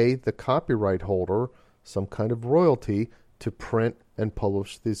to pay the copyright holder some kind of royalty to print and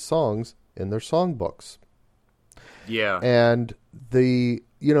publish these songs in their songbooks. Yeah. And Dad,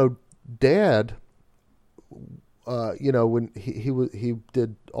 when he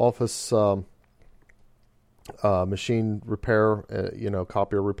did office machine repair,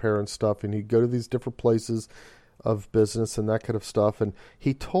 copier repair and stuff, and he'd go to these different places of business and that kind of stuff. And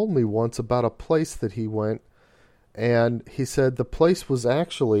he told me once about a place that he went, and he said the place was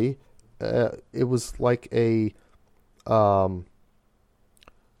actually, it was like a, I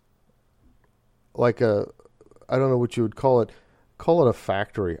don't know what you would call it. Call it a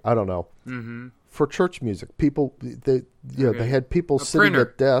factory. I don't know. Mm-hmm. For church music, people they had people sitting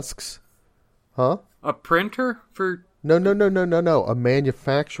at desks. Huh? A printer for? No. A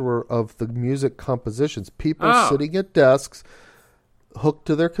manufacturer of the music compositions. People sitting at desks, hooked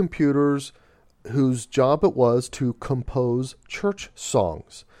to their computers, whose job it was to compose church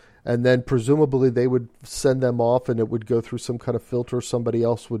songs. And then presumably they would send them off, and it would go through some kind of filter. Somebody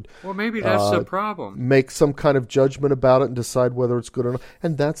else would... Well, maybe that's the problem. Make some kind of judgment about it and decide whether it's good or not.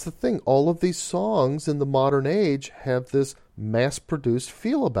 And that's the thing. All of these songs in the modern age have this mass-produced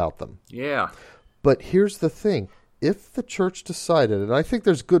feel about them. Yeah. But here's the thing. If the church decided, and I think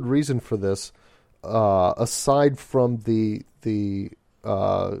there's good reason for this, aside from the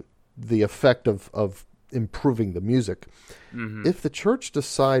effect of improving the music. Mm-hmm. If the church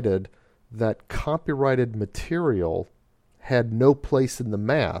decided that copyrighted material had no place in the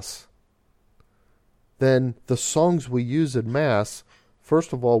Mass, then the songs we use in Mass,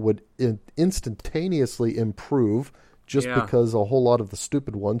 first of all, would instantaneously improve, just because a whole lot of the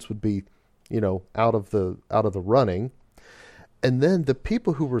stupid ones would be, out of the running. And then the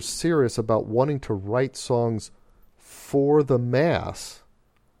people who were serious about wanting to write songs for the Mass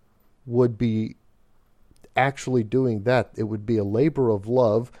would be actually doing that. It would be a labor of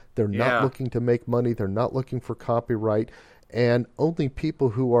love. They're not looking to make money. They're not looking for copyright. And only people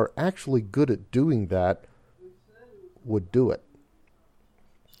who are actually good at doing that would do it.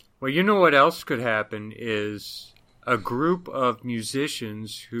 Well, you know what else could happen is a group of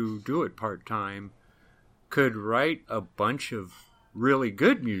musicians who do it part-time could write a bunch of really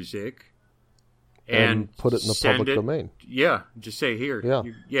good music and put it in the public domain. Yeah, just say, here,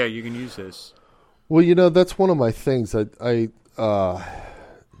 you can use this. Well, that's one of my things. I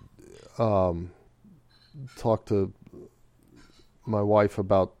talked to my wife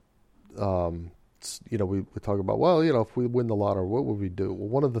about, we talk about, if we win the lottery, what would we do? Well,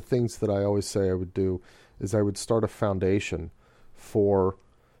 one of the things that I always say I would do is I would start a foundation for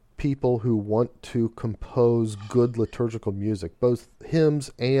people who want to compose good liturgical music, both hymns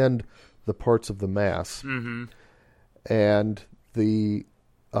and the parts of the Mass. Mm-hmm. And it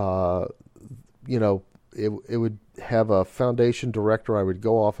would have a foundation director. I would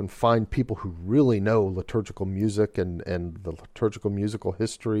go off and find people who really know liturgical music and the liturgical musical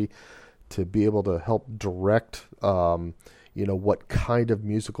history to be able to help direct, what kind of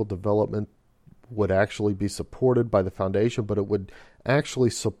musical development would actually be supported by the foundation, but it would actually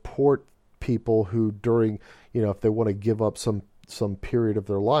support people who during, if they want to give up some period of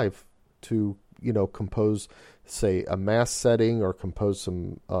their life to, compose, say, a Mass setting or compose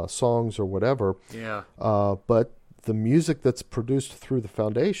some songs or whatever. Yeah. But the music that's produced through the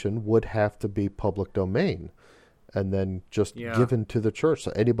foundation would have to be public domain and then just given to the church.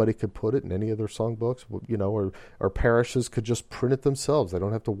 So anybody could put it in any of their songbooks, or parishes could just print it themselves. They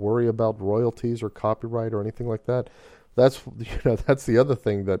don't have to worry about royalties or copyright or anything like that. That's, that's the other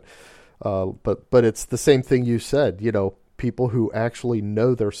thing that, but it's the same thing you said, people who actually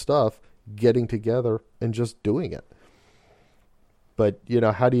know their stuff getting together and just doing it. But,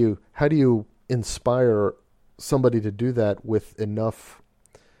 how do you inspire somebody to do that with enough,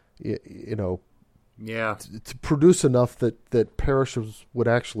 to produce enough that parishes would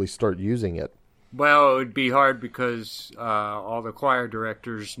actually start using it? Well, it would be hard because all the choir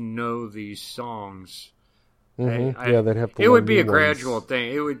directors know these songs. Mm-hmm. They'd have to. It would be a gradual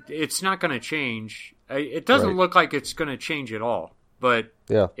thing. It's not going to change. It doesn't look like it's going to change at all. But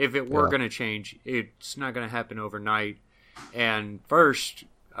if it were going to change, it's not going to happen overnight. And first,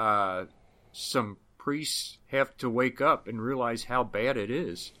 some priests have to wake up and realize how bad it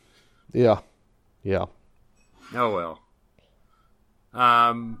is. Yeah. Oh, well.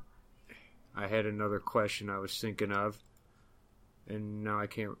 I had another question I was thinking of, and now I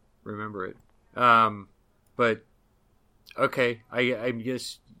can't remember it. But, okay, I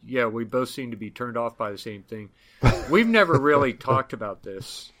guess, we both seem to be turned off by the same thing. We've never really talked about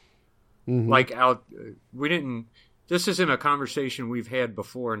this. Mm-hmm. We didn't, this isn't a conversation we've had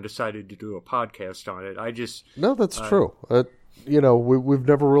before and decided to do a podcast on it. No, that's true. We've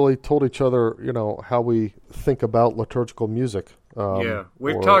never really told each other, how we think about liturgical music.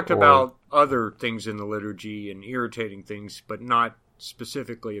 We've talked about other things in the liturgy and irritating things, but not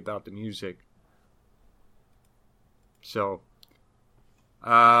specifically about the music. So,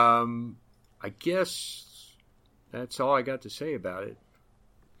 I guess that's all I got to say about it.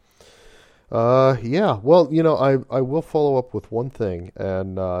 Well, I will follow up with one thing,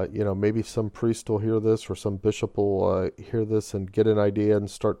 and, maybe some priest will hear this or some bishop will hear this and get an idea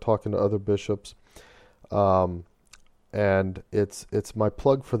and start talking to other bishops. And it's my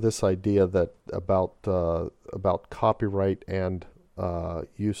plug for this idea that about copyright and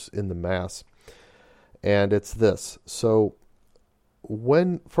use in the Mass. And it's this. So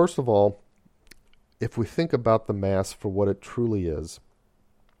first of all, if we think about the Mass for what it truly is,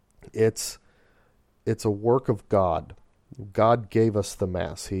 it's a work of God. God gave us the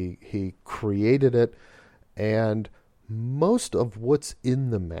Mass. He created it, and most of what's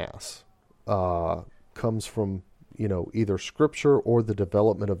in the Mass comes from either Scripture or the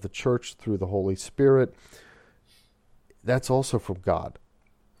development of the Church through the Holy Spirit. That's also from God.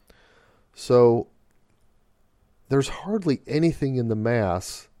 So there's hardly anything in the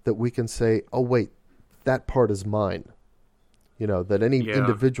Mass that we can say, oh wait, that part is mine. That any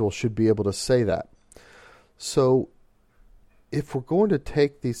individual should be able to say that. So if we're going to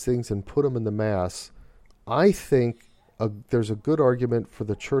take these things and put them in the Mass, I think there's a good argument for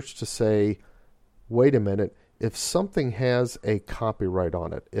the church to say, wait a minute, if something has a copyright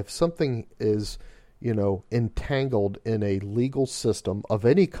on it, if something is, entangled in a legal system of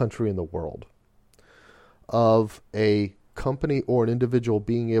any country in the world, of a company or an individual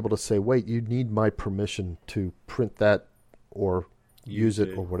being able to say, wait, you need my permission to print that or use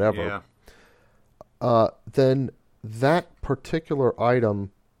it or whatever, then that particular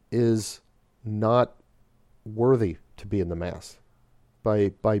item is not worthy to be in the Mass.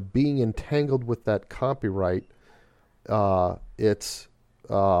 By being entangled with that copyright, it's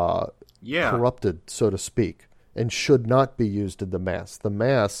corrupted, so to speak, and should not be used in the Mass. The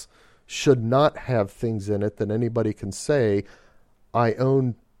Mass should not have things in it that anybody can say, I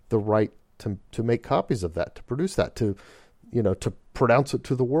own the right to make copies of that, to produce that, to pronounce it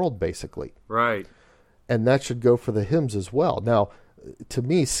to the world, basically. Right. And that should go for the hymns as well. Now, to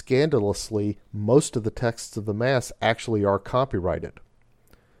me, scandalously, most of the texts of the Mass actually are copyrighted.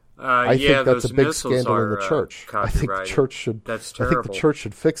 I think that's a big scandal in the church. I think the church should. That's terrible. I think the church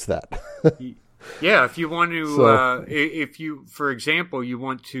should fix that. Yeah, if you want to, if you, for example, you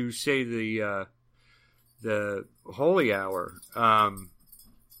want to say the Holy Hour,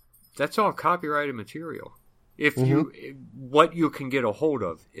 that's all copyrighted material. If what you can get a hold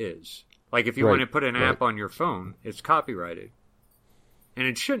of is, like, if you want to put an app on your phone, it's copyrighted, and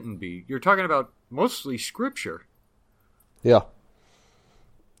it shouldn't be. You're talking about mostly scripture.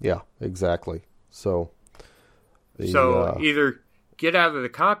 Yeah, exactly. So either get out of the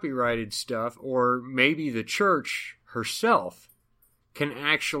copyrighted stuff, or maybe the church herself can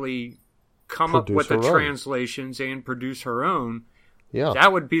actually come up with the translations and produce her own. Yeah.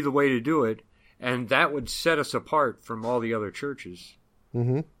 That would be the way to do it, and that would set us apart from all the other churches.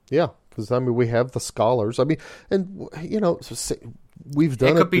 Mm-hmm. Yeah, because, we have the scholars. And, we've done it before.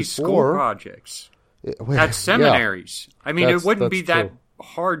 It could be school projects at seminaries. Yeah. It wouldn't be that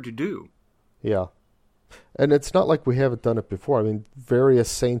hard to do. Yeah. And it's not like we haven't done it before. Various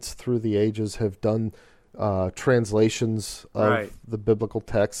saints through the ages have done translations of the biblical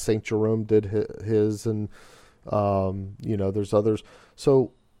text. St. Jerome did his, and, there's others.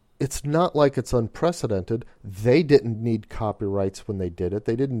 So it's not like it's unprecedented. They didn't need copyrights when they did it.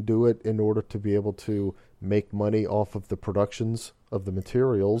 They didn't do it in order to be able to make money off of the productions of the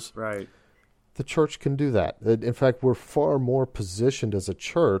materials. Right. The church can do that. In fact, we're far more positioned as a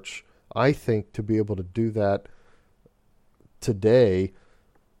church, I think, to be able to do that today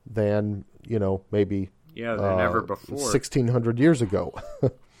than, maybe than ever before. 1,600 years ago.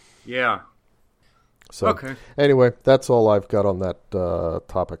 Yeah. So, anyway, that's all I've got on that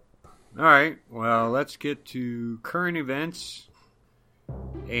topic. All right. Well, let's get to current events.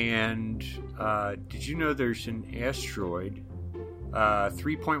 And did you know there's an asteroid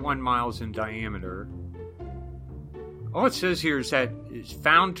 3.1 miles in diameter? All it says here is that it's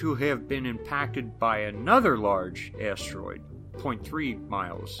found to have been impacted by another large asteroid, 0.3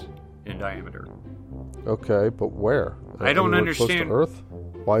 miles in diameter. Okay, but where? I don't understand. Close to Earth?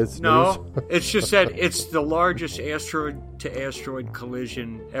 Why is it news? It's just that it's the largest asteroid-to-asteroid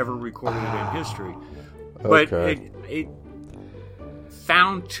collision ever recorded in history. But it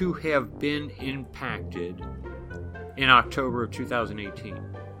found to have been impacted in October of 2018.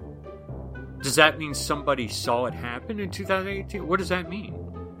 Does that mean somebody saw it happen in 2018? What does that mean?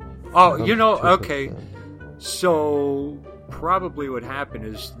 Oh, okay. So probably what happened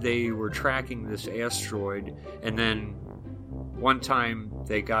is they were tracking this asteroid, and then one time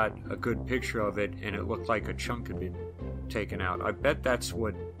they got a good picture of it, and it looked like a chunk had been taken out. I bet that's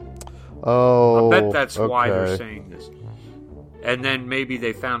what... I bet that's why they're saying this. And then maybe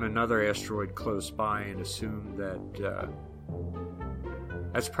they found another asteroid close by and assumed that...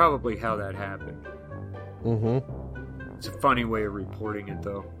 that's probably how that happened. Mm-hmm. It's a funny way of reporting it,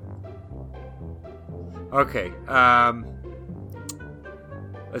 though. Okay.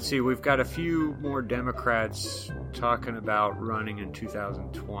 Let's see. We've got a few more Democrats talking about running in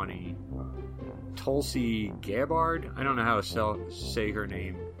 2020. Tulsi Gabbard? I don't know how to say her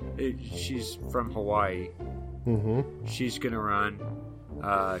name. She's from Hawaii. Mm-hmm. She's going to run.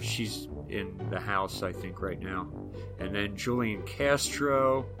 She's in the House, I think, right now. And then Julian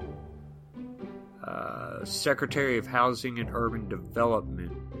Castro, Secretary of Housing and Urban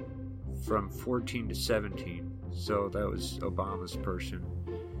Development from 14 to 17. So that was Obama's person.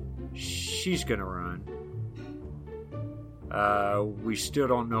 She's going to run. We still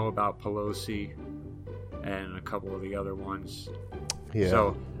don't know about Pelosi and a couple of the other ones. Yeah.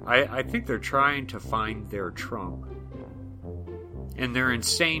 So I think they're trying to find their Trump. And they're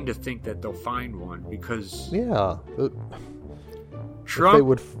insane to think that they'll find one because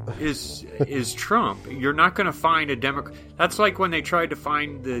Trump is Trump. You're not going to find a Democrat. That's like when they tried to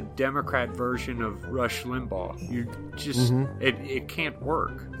find the Democrat version of Rush Limbaugh. You just it can't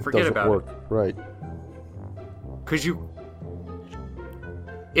work. Forget about it. Right. Because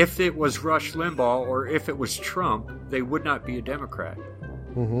if it was Rush Limbaugh or if it was Trump, they would not be a Democrat.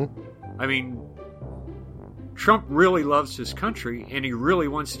 Mm-hmm. I mean, Trump really loves his country and he really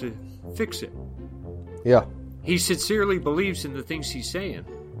wants to fix it. Yeah. He sincerely believes in the things he's saying.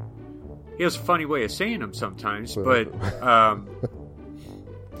 He has a funny way of saying them sometimes, but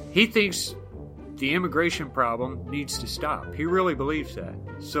he thinks the immigration problem needs to stop. He really believes that.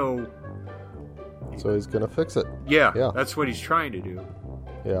 So he's going to fix it. Yeah, that's what he's trying to do.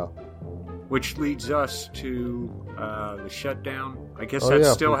 Yeah. Which leads us to the shutdown. I guess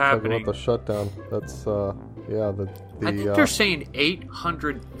that's still happening. About the shutdown. That's I think they're saying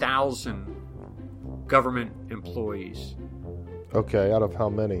 800,000 government employees. Okay, out of how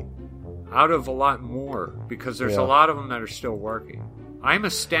many? Out of a lot more, because there's a lot of them that are still working. I'm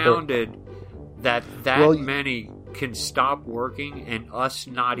astounded that many can stop working and us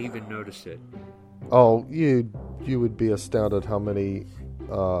not even notice it. Oh, you would be astounded how many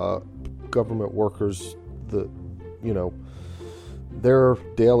government workers their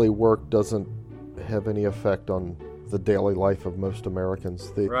daily work doesn't have any effect on the daily life of most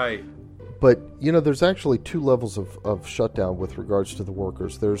Americans. Right. But, there's actually two levels of shutdown with regards to the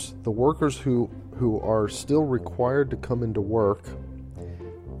workers. There's the workers who are still required to come into work,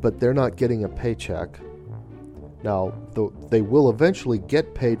 but they're not getting a paycheck. Now, they will eventually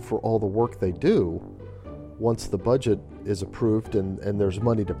get paid for all the work they do once the budget is approved and there's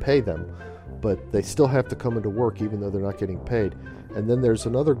money to pay them. But they still have to come into work even though they're not getting paid. And then there's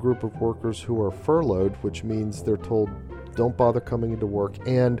another group of workers who are furloughed, which means they're told, don't bother coming into work,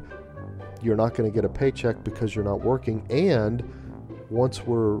 and you're not going to get a paycheck because you're not working. And once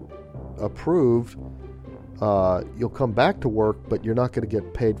we're approved, you'll come back to work, but you're not going to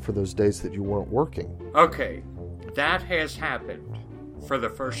get paid for those days that you weren't working. Okay, that has happened for the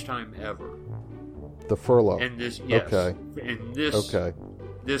first time ever. The furlough. And this, yes. Okay. And this,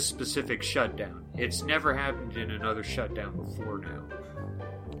 this specific shutdown. It's never happened in another shutdown before now.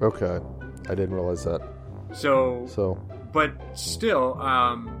 Okay, I didn't realize that. So, but still,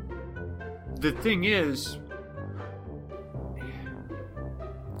 the thing is,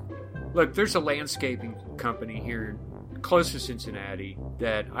 look, there's a landscaping company here close to Cincinnati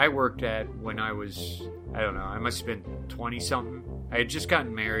that I worked at when I was, I don't know, I must have been 20-something. I had just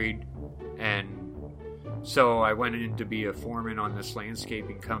gotten married, and so I went in to be a foreman on this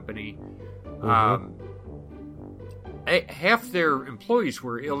landscaping company. Half their employees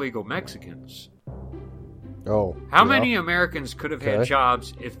were illegal Mexicans. Oh. How many Americans could have had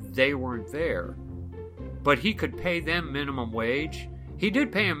jobs if they weren't there? But he could pay them minimum wage. He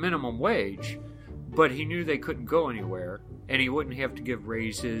did pay them minimum wage, but he knew they couldn't go anywhere, and he wouldn't have to give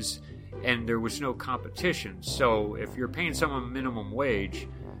raises, and there was no competition. So if you're paying someone minimum wage,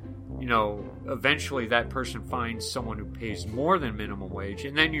 eventually that person finds someone who pays more than minimum wage,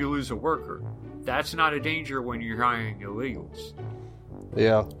 and then you lose a worker. That's not a danger when you're hiring illegals.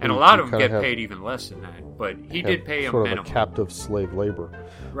 Yeah. And a lot of them get paid even less than that, but he did pay them minimum. Sort of a captive slave labor.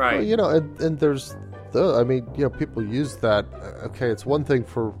 Right. Well, and there's, people use that. Okay, it's one thing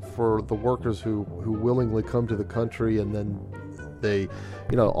for the workers who willingly come to the country, and then they,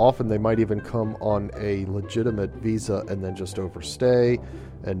 often they might even come on a legitimate visa and then just overstay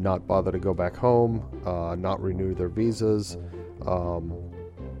and not bother to go back home, not renew their visas.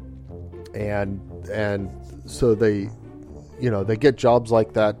 And so they get jobs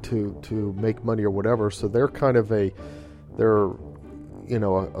like that to make money or whatever. So they're kind of a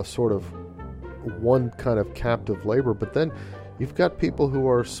sort of one kind of captive labor. But then you've got people who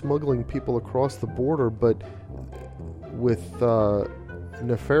are smuggling people across the border, but with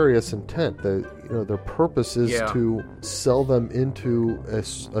nefarious intent. Their purpose is to sell them into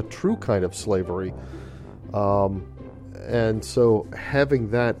a true kind of slavery. And so having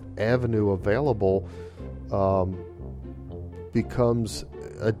that avenue available becomes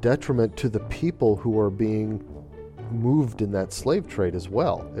a detriment to the people who are being moved in that slave trade as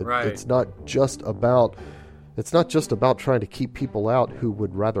well. It's not just about trying to keep people out who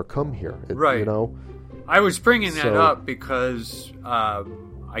would rather come here. I was bringing that up because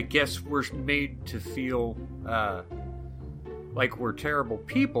I guess we're made to feel like we're terrible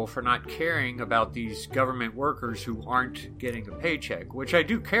people for not caring about these government workers who aren't getting a paycheck, which I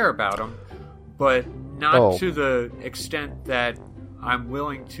do care about them, but not to the extent that I'm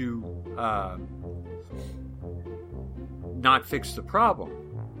willing to not fix the problem.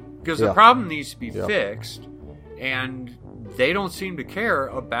 Because the problem needs to be fixed, And they don't seem to care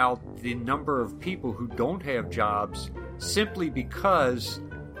about the number of people who don't have jobs simply because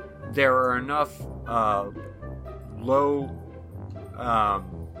there are enough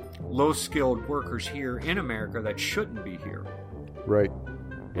low-skilled workers here in America that shouldn't be here. Right.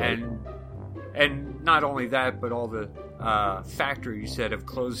 And not only that, but all the factories that have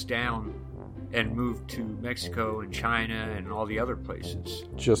closed down and moved to Mexico and China and all the other places.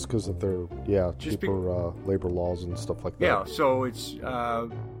 Just because of their, cheaper labor laws and stuff like that. Yeah, so it's,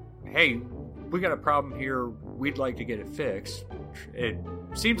 hey, we got a problem here. We'd like to get it fixed. It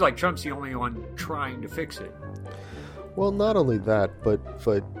seems like Trump's the only one trying to fix it. Well, not only that, but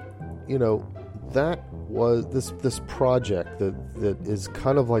you know, that was this project that is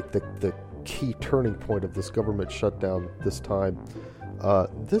kind of like the key turning point of this government shutdown this time.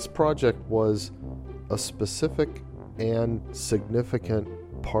 This project was a specific and significant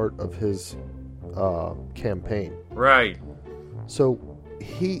part of his campaign. Right. So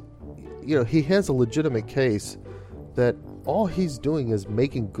he has a legitimate case that all he's doing is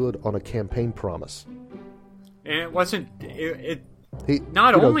making good on a campaign promise. And it wasn't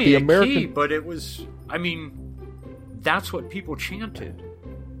not only a key, but it was, I mean, that's what people chanted.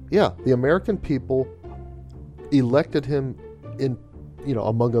 Yeah, the American people elected him in,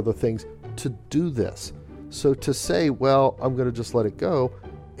 among other things, to do this. So to say, well, I'm going to just let it go,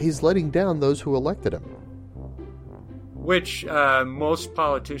 he's letting down those who elected him. Which most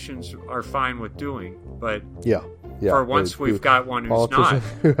politicians are fine with doing, but yeah, for once we've got one who's not.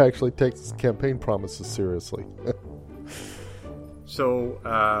 Who actually takes his campaign promises seriously. So,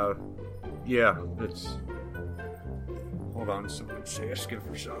 that's... Hold on, someone's asking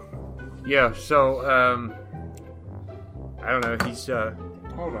for something. Yeah, so, I don't know, he's,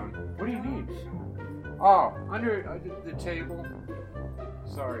 hold on. What do you need? Oh, under the table.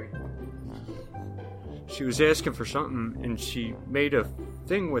 Sorry. She was asking for something, and she made a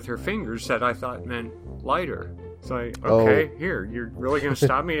thing with her fingers that I thought meant lighter. So okay, here, you're really going to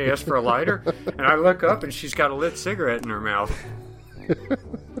stop me to ask for a lighter? And I look up, and she's got a lit cigarette in her mouth.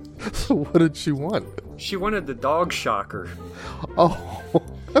 So what did she want? She wanted the dog shocker. Oh.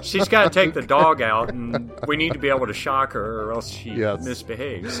 She's got to take the dog out, and we need to be able to shock her, or else she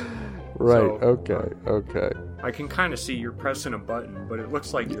misbehaves. Right, so, okay. I can kind of see you're pressing a button, but it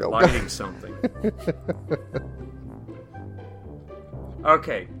looks like you're lighting something.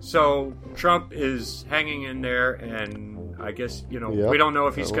 Okay, so Trump is hanging in there, and I guess, we don't know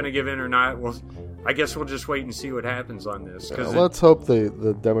if he's going to give in or not. Well, I guess we'll just wait and see what happens on this. Let's hope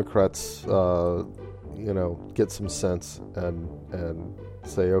the Democrats, get some sense and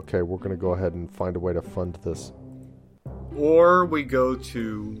say, okay, we're going to go ahead and find a way to fund this. Or we go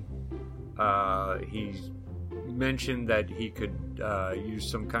to, he's mentioned that he could use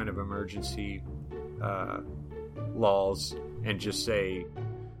some kind of emergency laws and just say,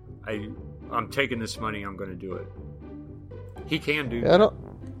 I'm taking this money, I'm going to do it. He can do that.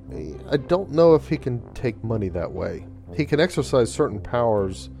 I don't know if he can take money that way. He can exercise certain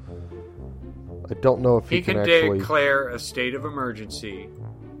powers. I don't know if he can actually declare a state of emergency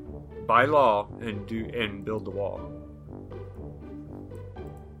by law and build the wall.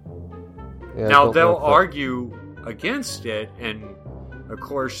 Yeah, now they'll argue against it, and of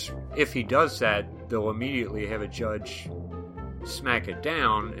course, if he does that, they'll immediately have a judge smack it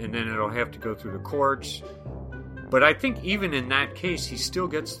down, and then it'll have to go through the courts. But I think even in that case, he still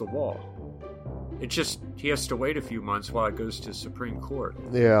gets the wall. It's just he has to wait a few months while it goes to Supreme Court.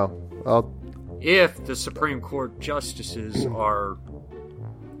 Yeah. If the Supreme Court justices are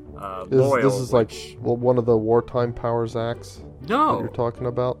loyal. This is like one of the Wartime Powers Acts that you're talking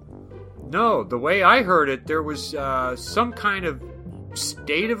about? No, the way I heard it, there was some kind of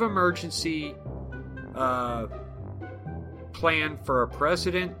state of emergency plan for a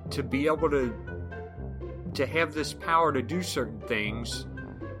president to be able to have this power to do certain things,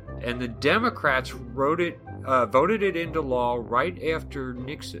 and the Democrats voted it into law right after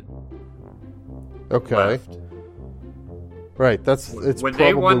Nixon. Okay. Left. Right. It's when probably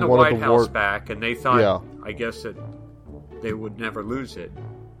they won the White one House back, and they thought, I guess that they would never lose it.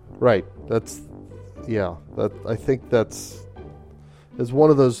 Right. I think that's one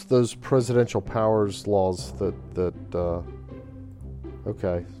of those presidential powers laws that.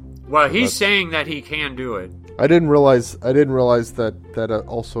 Okay. Well, he's saying that he can do it. I didn't realize that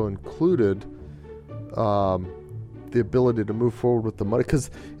also included the ability to move forward with the money. Because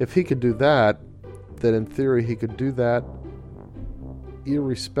if he could do that, then in theory he could do that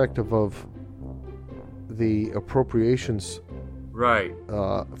irrespective of the appropriations, right?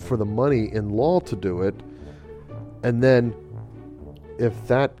 For the money in law to do it, and then if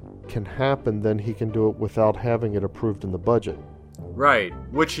that can happen, then he can do it without having it approved in the budget. Right,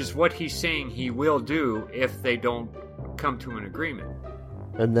 which is what he's saying he will do if they don't come to an agreement.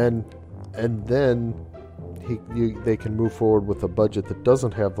 And then they can move forward with a budget that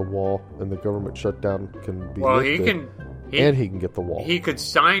doesn't have the wall, and the government shutdown can be lifted. And he can get the wall. He could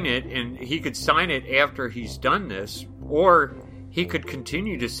sign it, and he could sign it after he's done this, or he could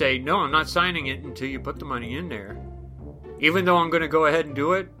continue to say, no, I'm not signing it until you put the money in there. Even though I'm going to go ahead and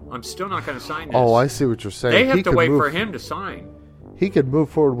do it, I'm still not going to sign this. Oh, I see what you're saying. They have to wait for him to sign. He could move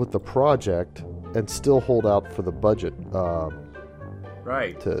forward with the project and still hold out for the budget.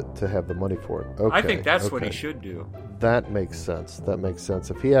 Right. To have the money for it. Okay. I think that's what he should do. That makes sense.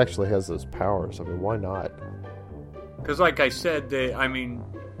 If he actually has those powers, I mean, why not? Because like I said,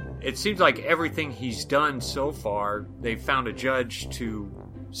 it seems like everything he's done so far, they've found a judge to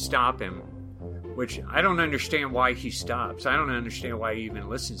stop him, which I don't understand why he stops. I don't understand why he even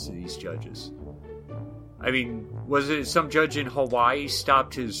listens to these judges. I mean, was it some judge in Hawaii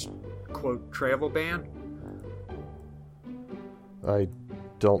stopped his, quote, travel ban? I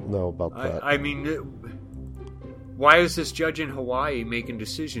don't know about that. I mean, why is this judge in Hawaii making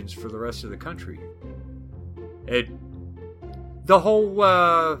decisions for the rest of the country? The whole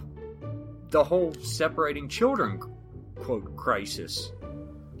separating children, quote, crisis.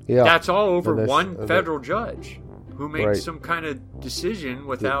 Yeah, that's all over one federal judge who made some kind of decision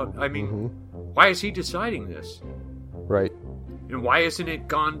without. Why is he deciding this? Right. And why isn't it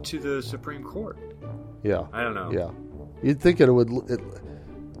gone to the Supreme Court? Yeah. I don't know. Yeah. You'd think it would.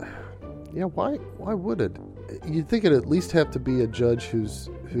 Why would it? You'd think it'd at least have to be a judge who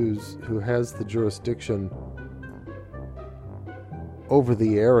has the jurisdiction over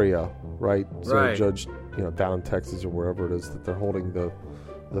the area, right? So a judge, down in Texas or wherever it is that they're holding the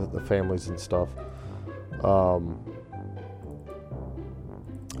families and stuff.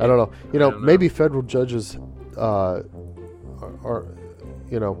 I don't know. Maybe federal judges are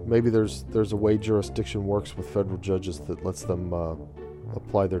maybe there's a way jurisdiction works with federal judges that lets them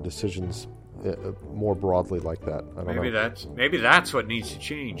apply their decisions more broadly like that. I don't know. Maybe that's what needs to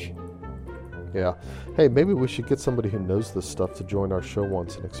change. Yeah. Hey, maybe we should get somebody who knows this stuff to join our show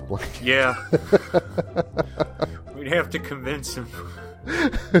once and explain. Yeah. We'd have to convince him.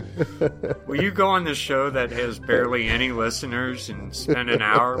 Will you go on the show that has barely any listeners and spend an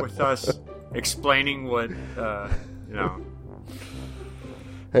hour with us explaining what,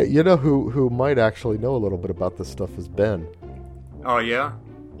 Hey, who might actually know a little bit about this stuff is Ben. Oh, yeah?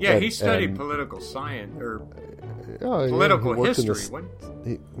 Yeah, he studied political science, or political history.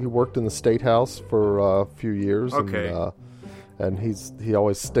 He worked in the State House for a few years. Okay. And he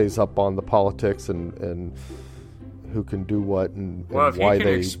always stays up on the politics and who can do what and why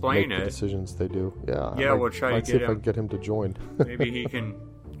they make the decisions they do. Yeah. Yeah, we'll try to see if I can get him to join. Maybe he can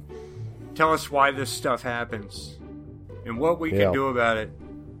tell us why this stuff happens and what we can do about it,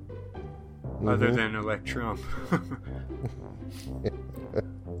 other than elect Trump.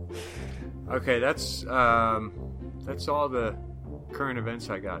 Okay, that's all the current events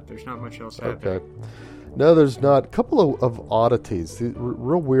I got. There's not much else happening. Okay. No, there's not. A couple of oddities,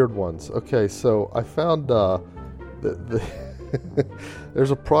 real weird ones. Okay, so I found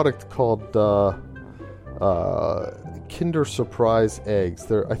there's a product called Kinder Surprise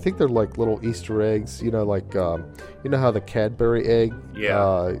eggs. I think they're like little Easter eggs. Like how the Cadbury egg.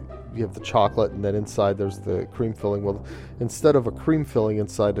 Yeah. You have the chocolate, and then inside there's the cream filling. Well, instead of a cream filling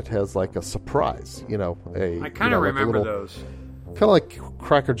inside, it has like a surprise. I kind of remember those. Kind of like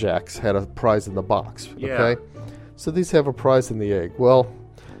Cracker Jacks had a prize in the box. Yeah. Okay, so these have a prize in the egg. Well,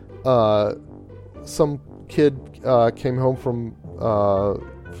 some kid came home from. The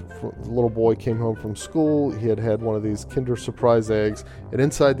little boy came home from school. He had one of these Kinder Surprise eggs, and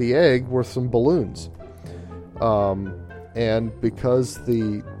inside the egg were some balloons. And because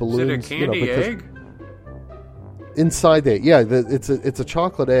the balloons, is it a candy egg? Inside the egg, yeah, it's a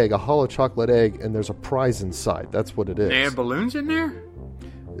chocolate egg, a hollow chocolate egg, and there's a prize inside. That's what it is. They have balloons in there?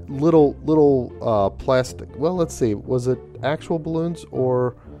 Little plastic. Well, let's see. Was it actual balloons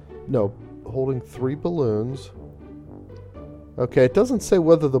or no? Holding 3 balloons. Okay, it doesn't say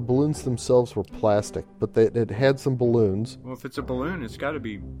whether the balloons themselves were plastic, but it had some balloons. Well, if it's a balloon, it's got to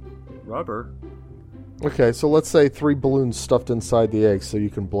be rubber. Okay, so let's say 3 balloons stuffed inside the egg so you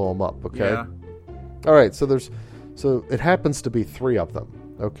can blow them up, okay? Yeah. All right, so it happens to be 3 of them,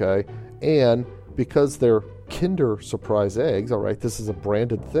 okay? And because they're Kinder Surprise eggs, all right, this is a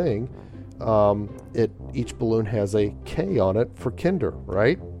branded thing, each balloon has a K on it for Kinder,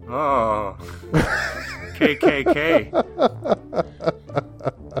 right? Oh. KKK.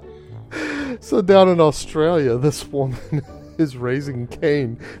 So down in Australia, this woman is raising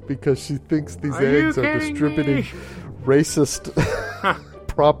Cain because she thinks these Are eggs you are kidding distributing me? racist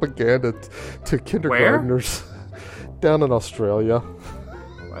propaganda to kindergartners down in Australia.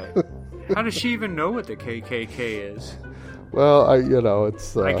 What? How does she even know what the KKK is? Well,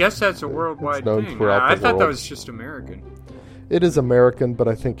 it's. I guess that's a worldwide known thing. throughout I the thought that world. was just American. It is American, but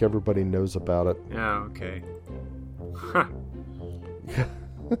I think everybody knows about it. Yeah, okay. Huh.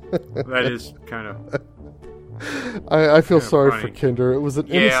 That is kind of... I feel Kinda sorry funny. for Kinder. It was an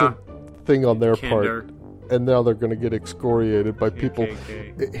innocent thing on their Kinder. part, and now they're going to get excoriated by people.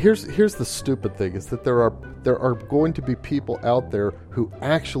 KKK. Here's the stupid thing: is that there are going to be people out there who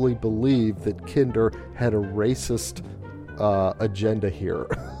actually believe that Kinder had a racist agenda here.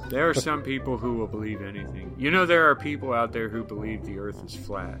 There are some people who will believe anything. You know, there are people out there who believe the Earth is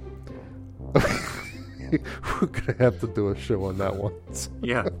flat. We're going to have to do a show on that one.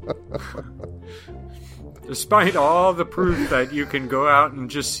 Yeah. Despite all the proof that you can go out and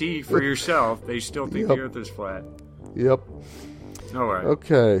just see for yourself, they still think the Earth is flat. Yep. All right.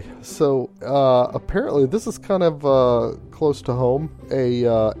 Okay, so apparently this is kind of close to home. A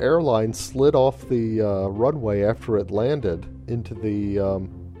airline slid off the runway after it landed into the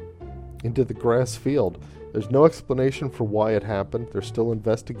grass field. There's no explanation for why it happened. They're still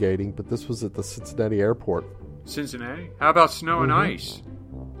investigating, but this was at the Cincinnati airport. Cincinnati? How about snow and ice?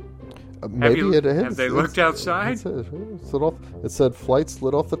 Maybe it is. Have they looked outside? It said flight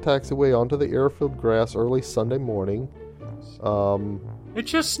slid off the taxiway onto the airfield grass early Sunday morning. It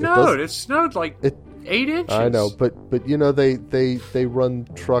just snowed. It snowed like 8 inches. I know, but they run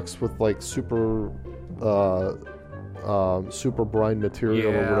trucks with like super brine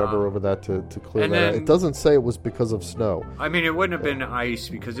material or whatever over that to clear And that out. then- It doesn't say it was because of snow. I mean, it wouldn't have been ice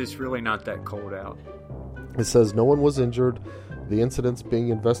because it's really not that cold out. It says no one was injured. The incident's being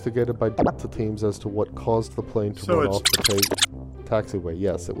investigated by Delta teams as to what caused the plane to run off the taxiway.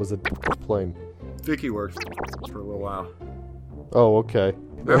 Yes, it was a plane. Vicky worked for a little while. Oh, okay.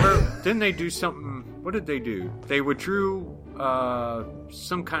 Remember, didn't they do something? What did they do? They withdrew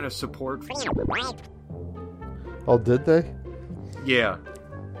some kind of support. Oh, did they? Yeah.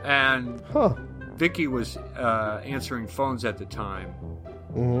 And Huh. Vicky was answering phones at the time.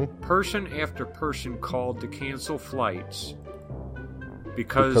 Mm-hmm. Person after person called to cancel flights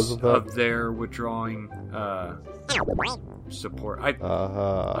because of their withdrawing support.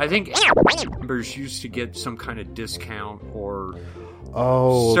 I think members used to get some kind of discount or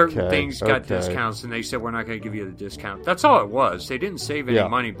certain things got discounts, and they said, we're not going to give you the discount. That's all it was. They didn't save any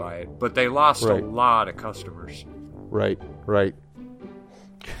money by it, but they lost a lot of customers. Right.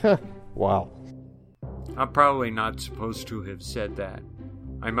 Wow. I'm probably not supposed to have said that.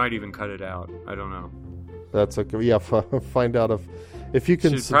 I might even cut it out. I don't know. That's okay. Yeah, find out if you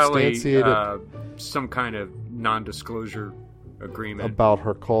can Should probably substantiate it some kind of non-disclosure agreement about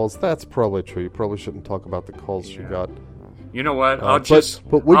her calls. That's probably true. You probably shouldn't talk about the calls she got. You know what? I'll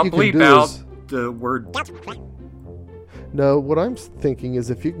what I'll you can bleep do out is, the word. No, what I'm thinking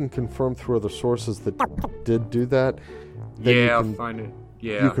is if you can confirm through other sources that did do that, then I'll you can, find it.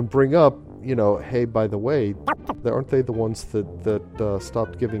 Yeah, you can bring up, hey, by the way, aren't they the ones that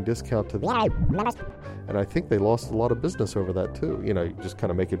stopped giving discount to the... And I think they lost a lot of business over that, too. You just kind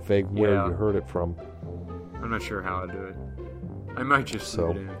of make it vague where you heard it from. I'm not sure how to do it. I might just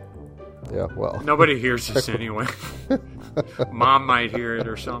leave it in. Yeah, well... Nobody hears this anyway. Mom might hear it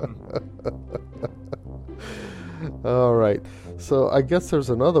or something. All right. So I guess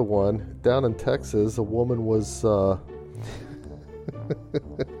there's another one. Down in Texas, a woman was...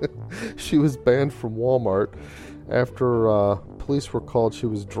 she was banned from Walmart after police were called. She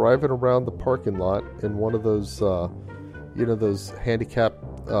was driving around the parking lot in one of those, those handicap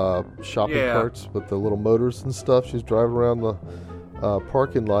shopping carts with the little motors and stuff. She's driving around the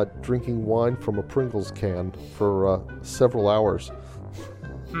parking lot drinking wine from a Pringles can for several hours.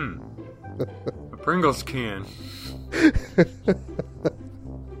 A Pringles can.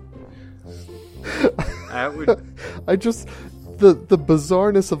 That would... I just... The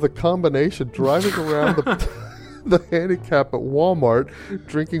bizarreness of the combination, driving around the handicap at Walmart,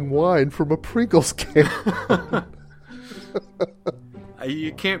 drinking wine from a Pringles can.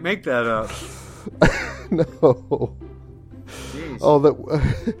 You can't make that up. No. Jeez. Oh,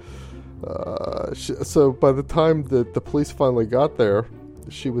 so by the time that the police finally got there,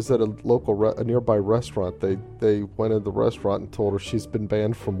 she was at a local, a nearby restaurant. They went in the restaurant and told her she's been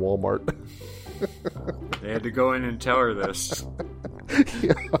banned from Walmart. They had to go in and tell her this.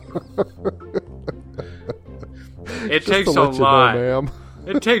 Yeah. It takes a lot.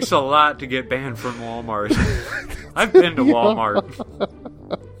 It takes a lot to get banned from Walmart. I've been to Walmart.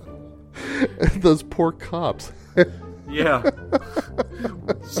 Those poor cops. Yeah.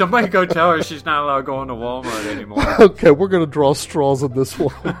 Somebody go tell her she's not allowed to go into Walmart anymore. Okay, we're going to draw straws on this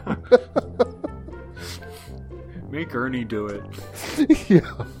one. Make Ernie do it. Yeah.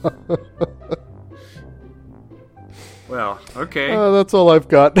 Well, okay. That's all I've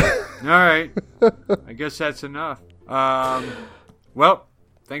got. All right. I guess that's enough. Well,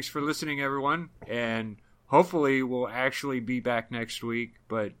 thanks for listening, everyone. And hopefully we'll actually be back next week,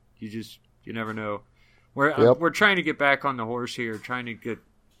 but you never know. We're trying to get back on the horse here, trying to get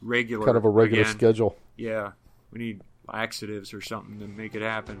regular. Kind of a regular again. schedule. Yeah. We need laxatives or something to make it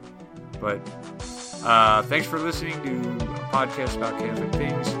happen. But thanks for listening to a podcast about Catholic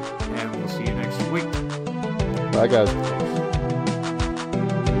things, and we'll see you next week. Bye, guys.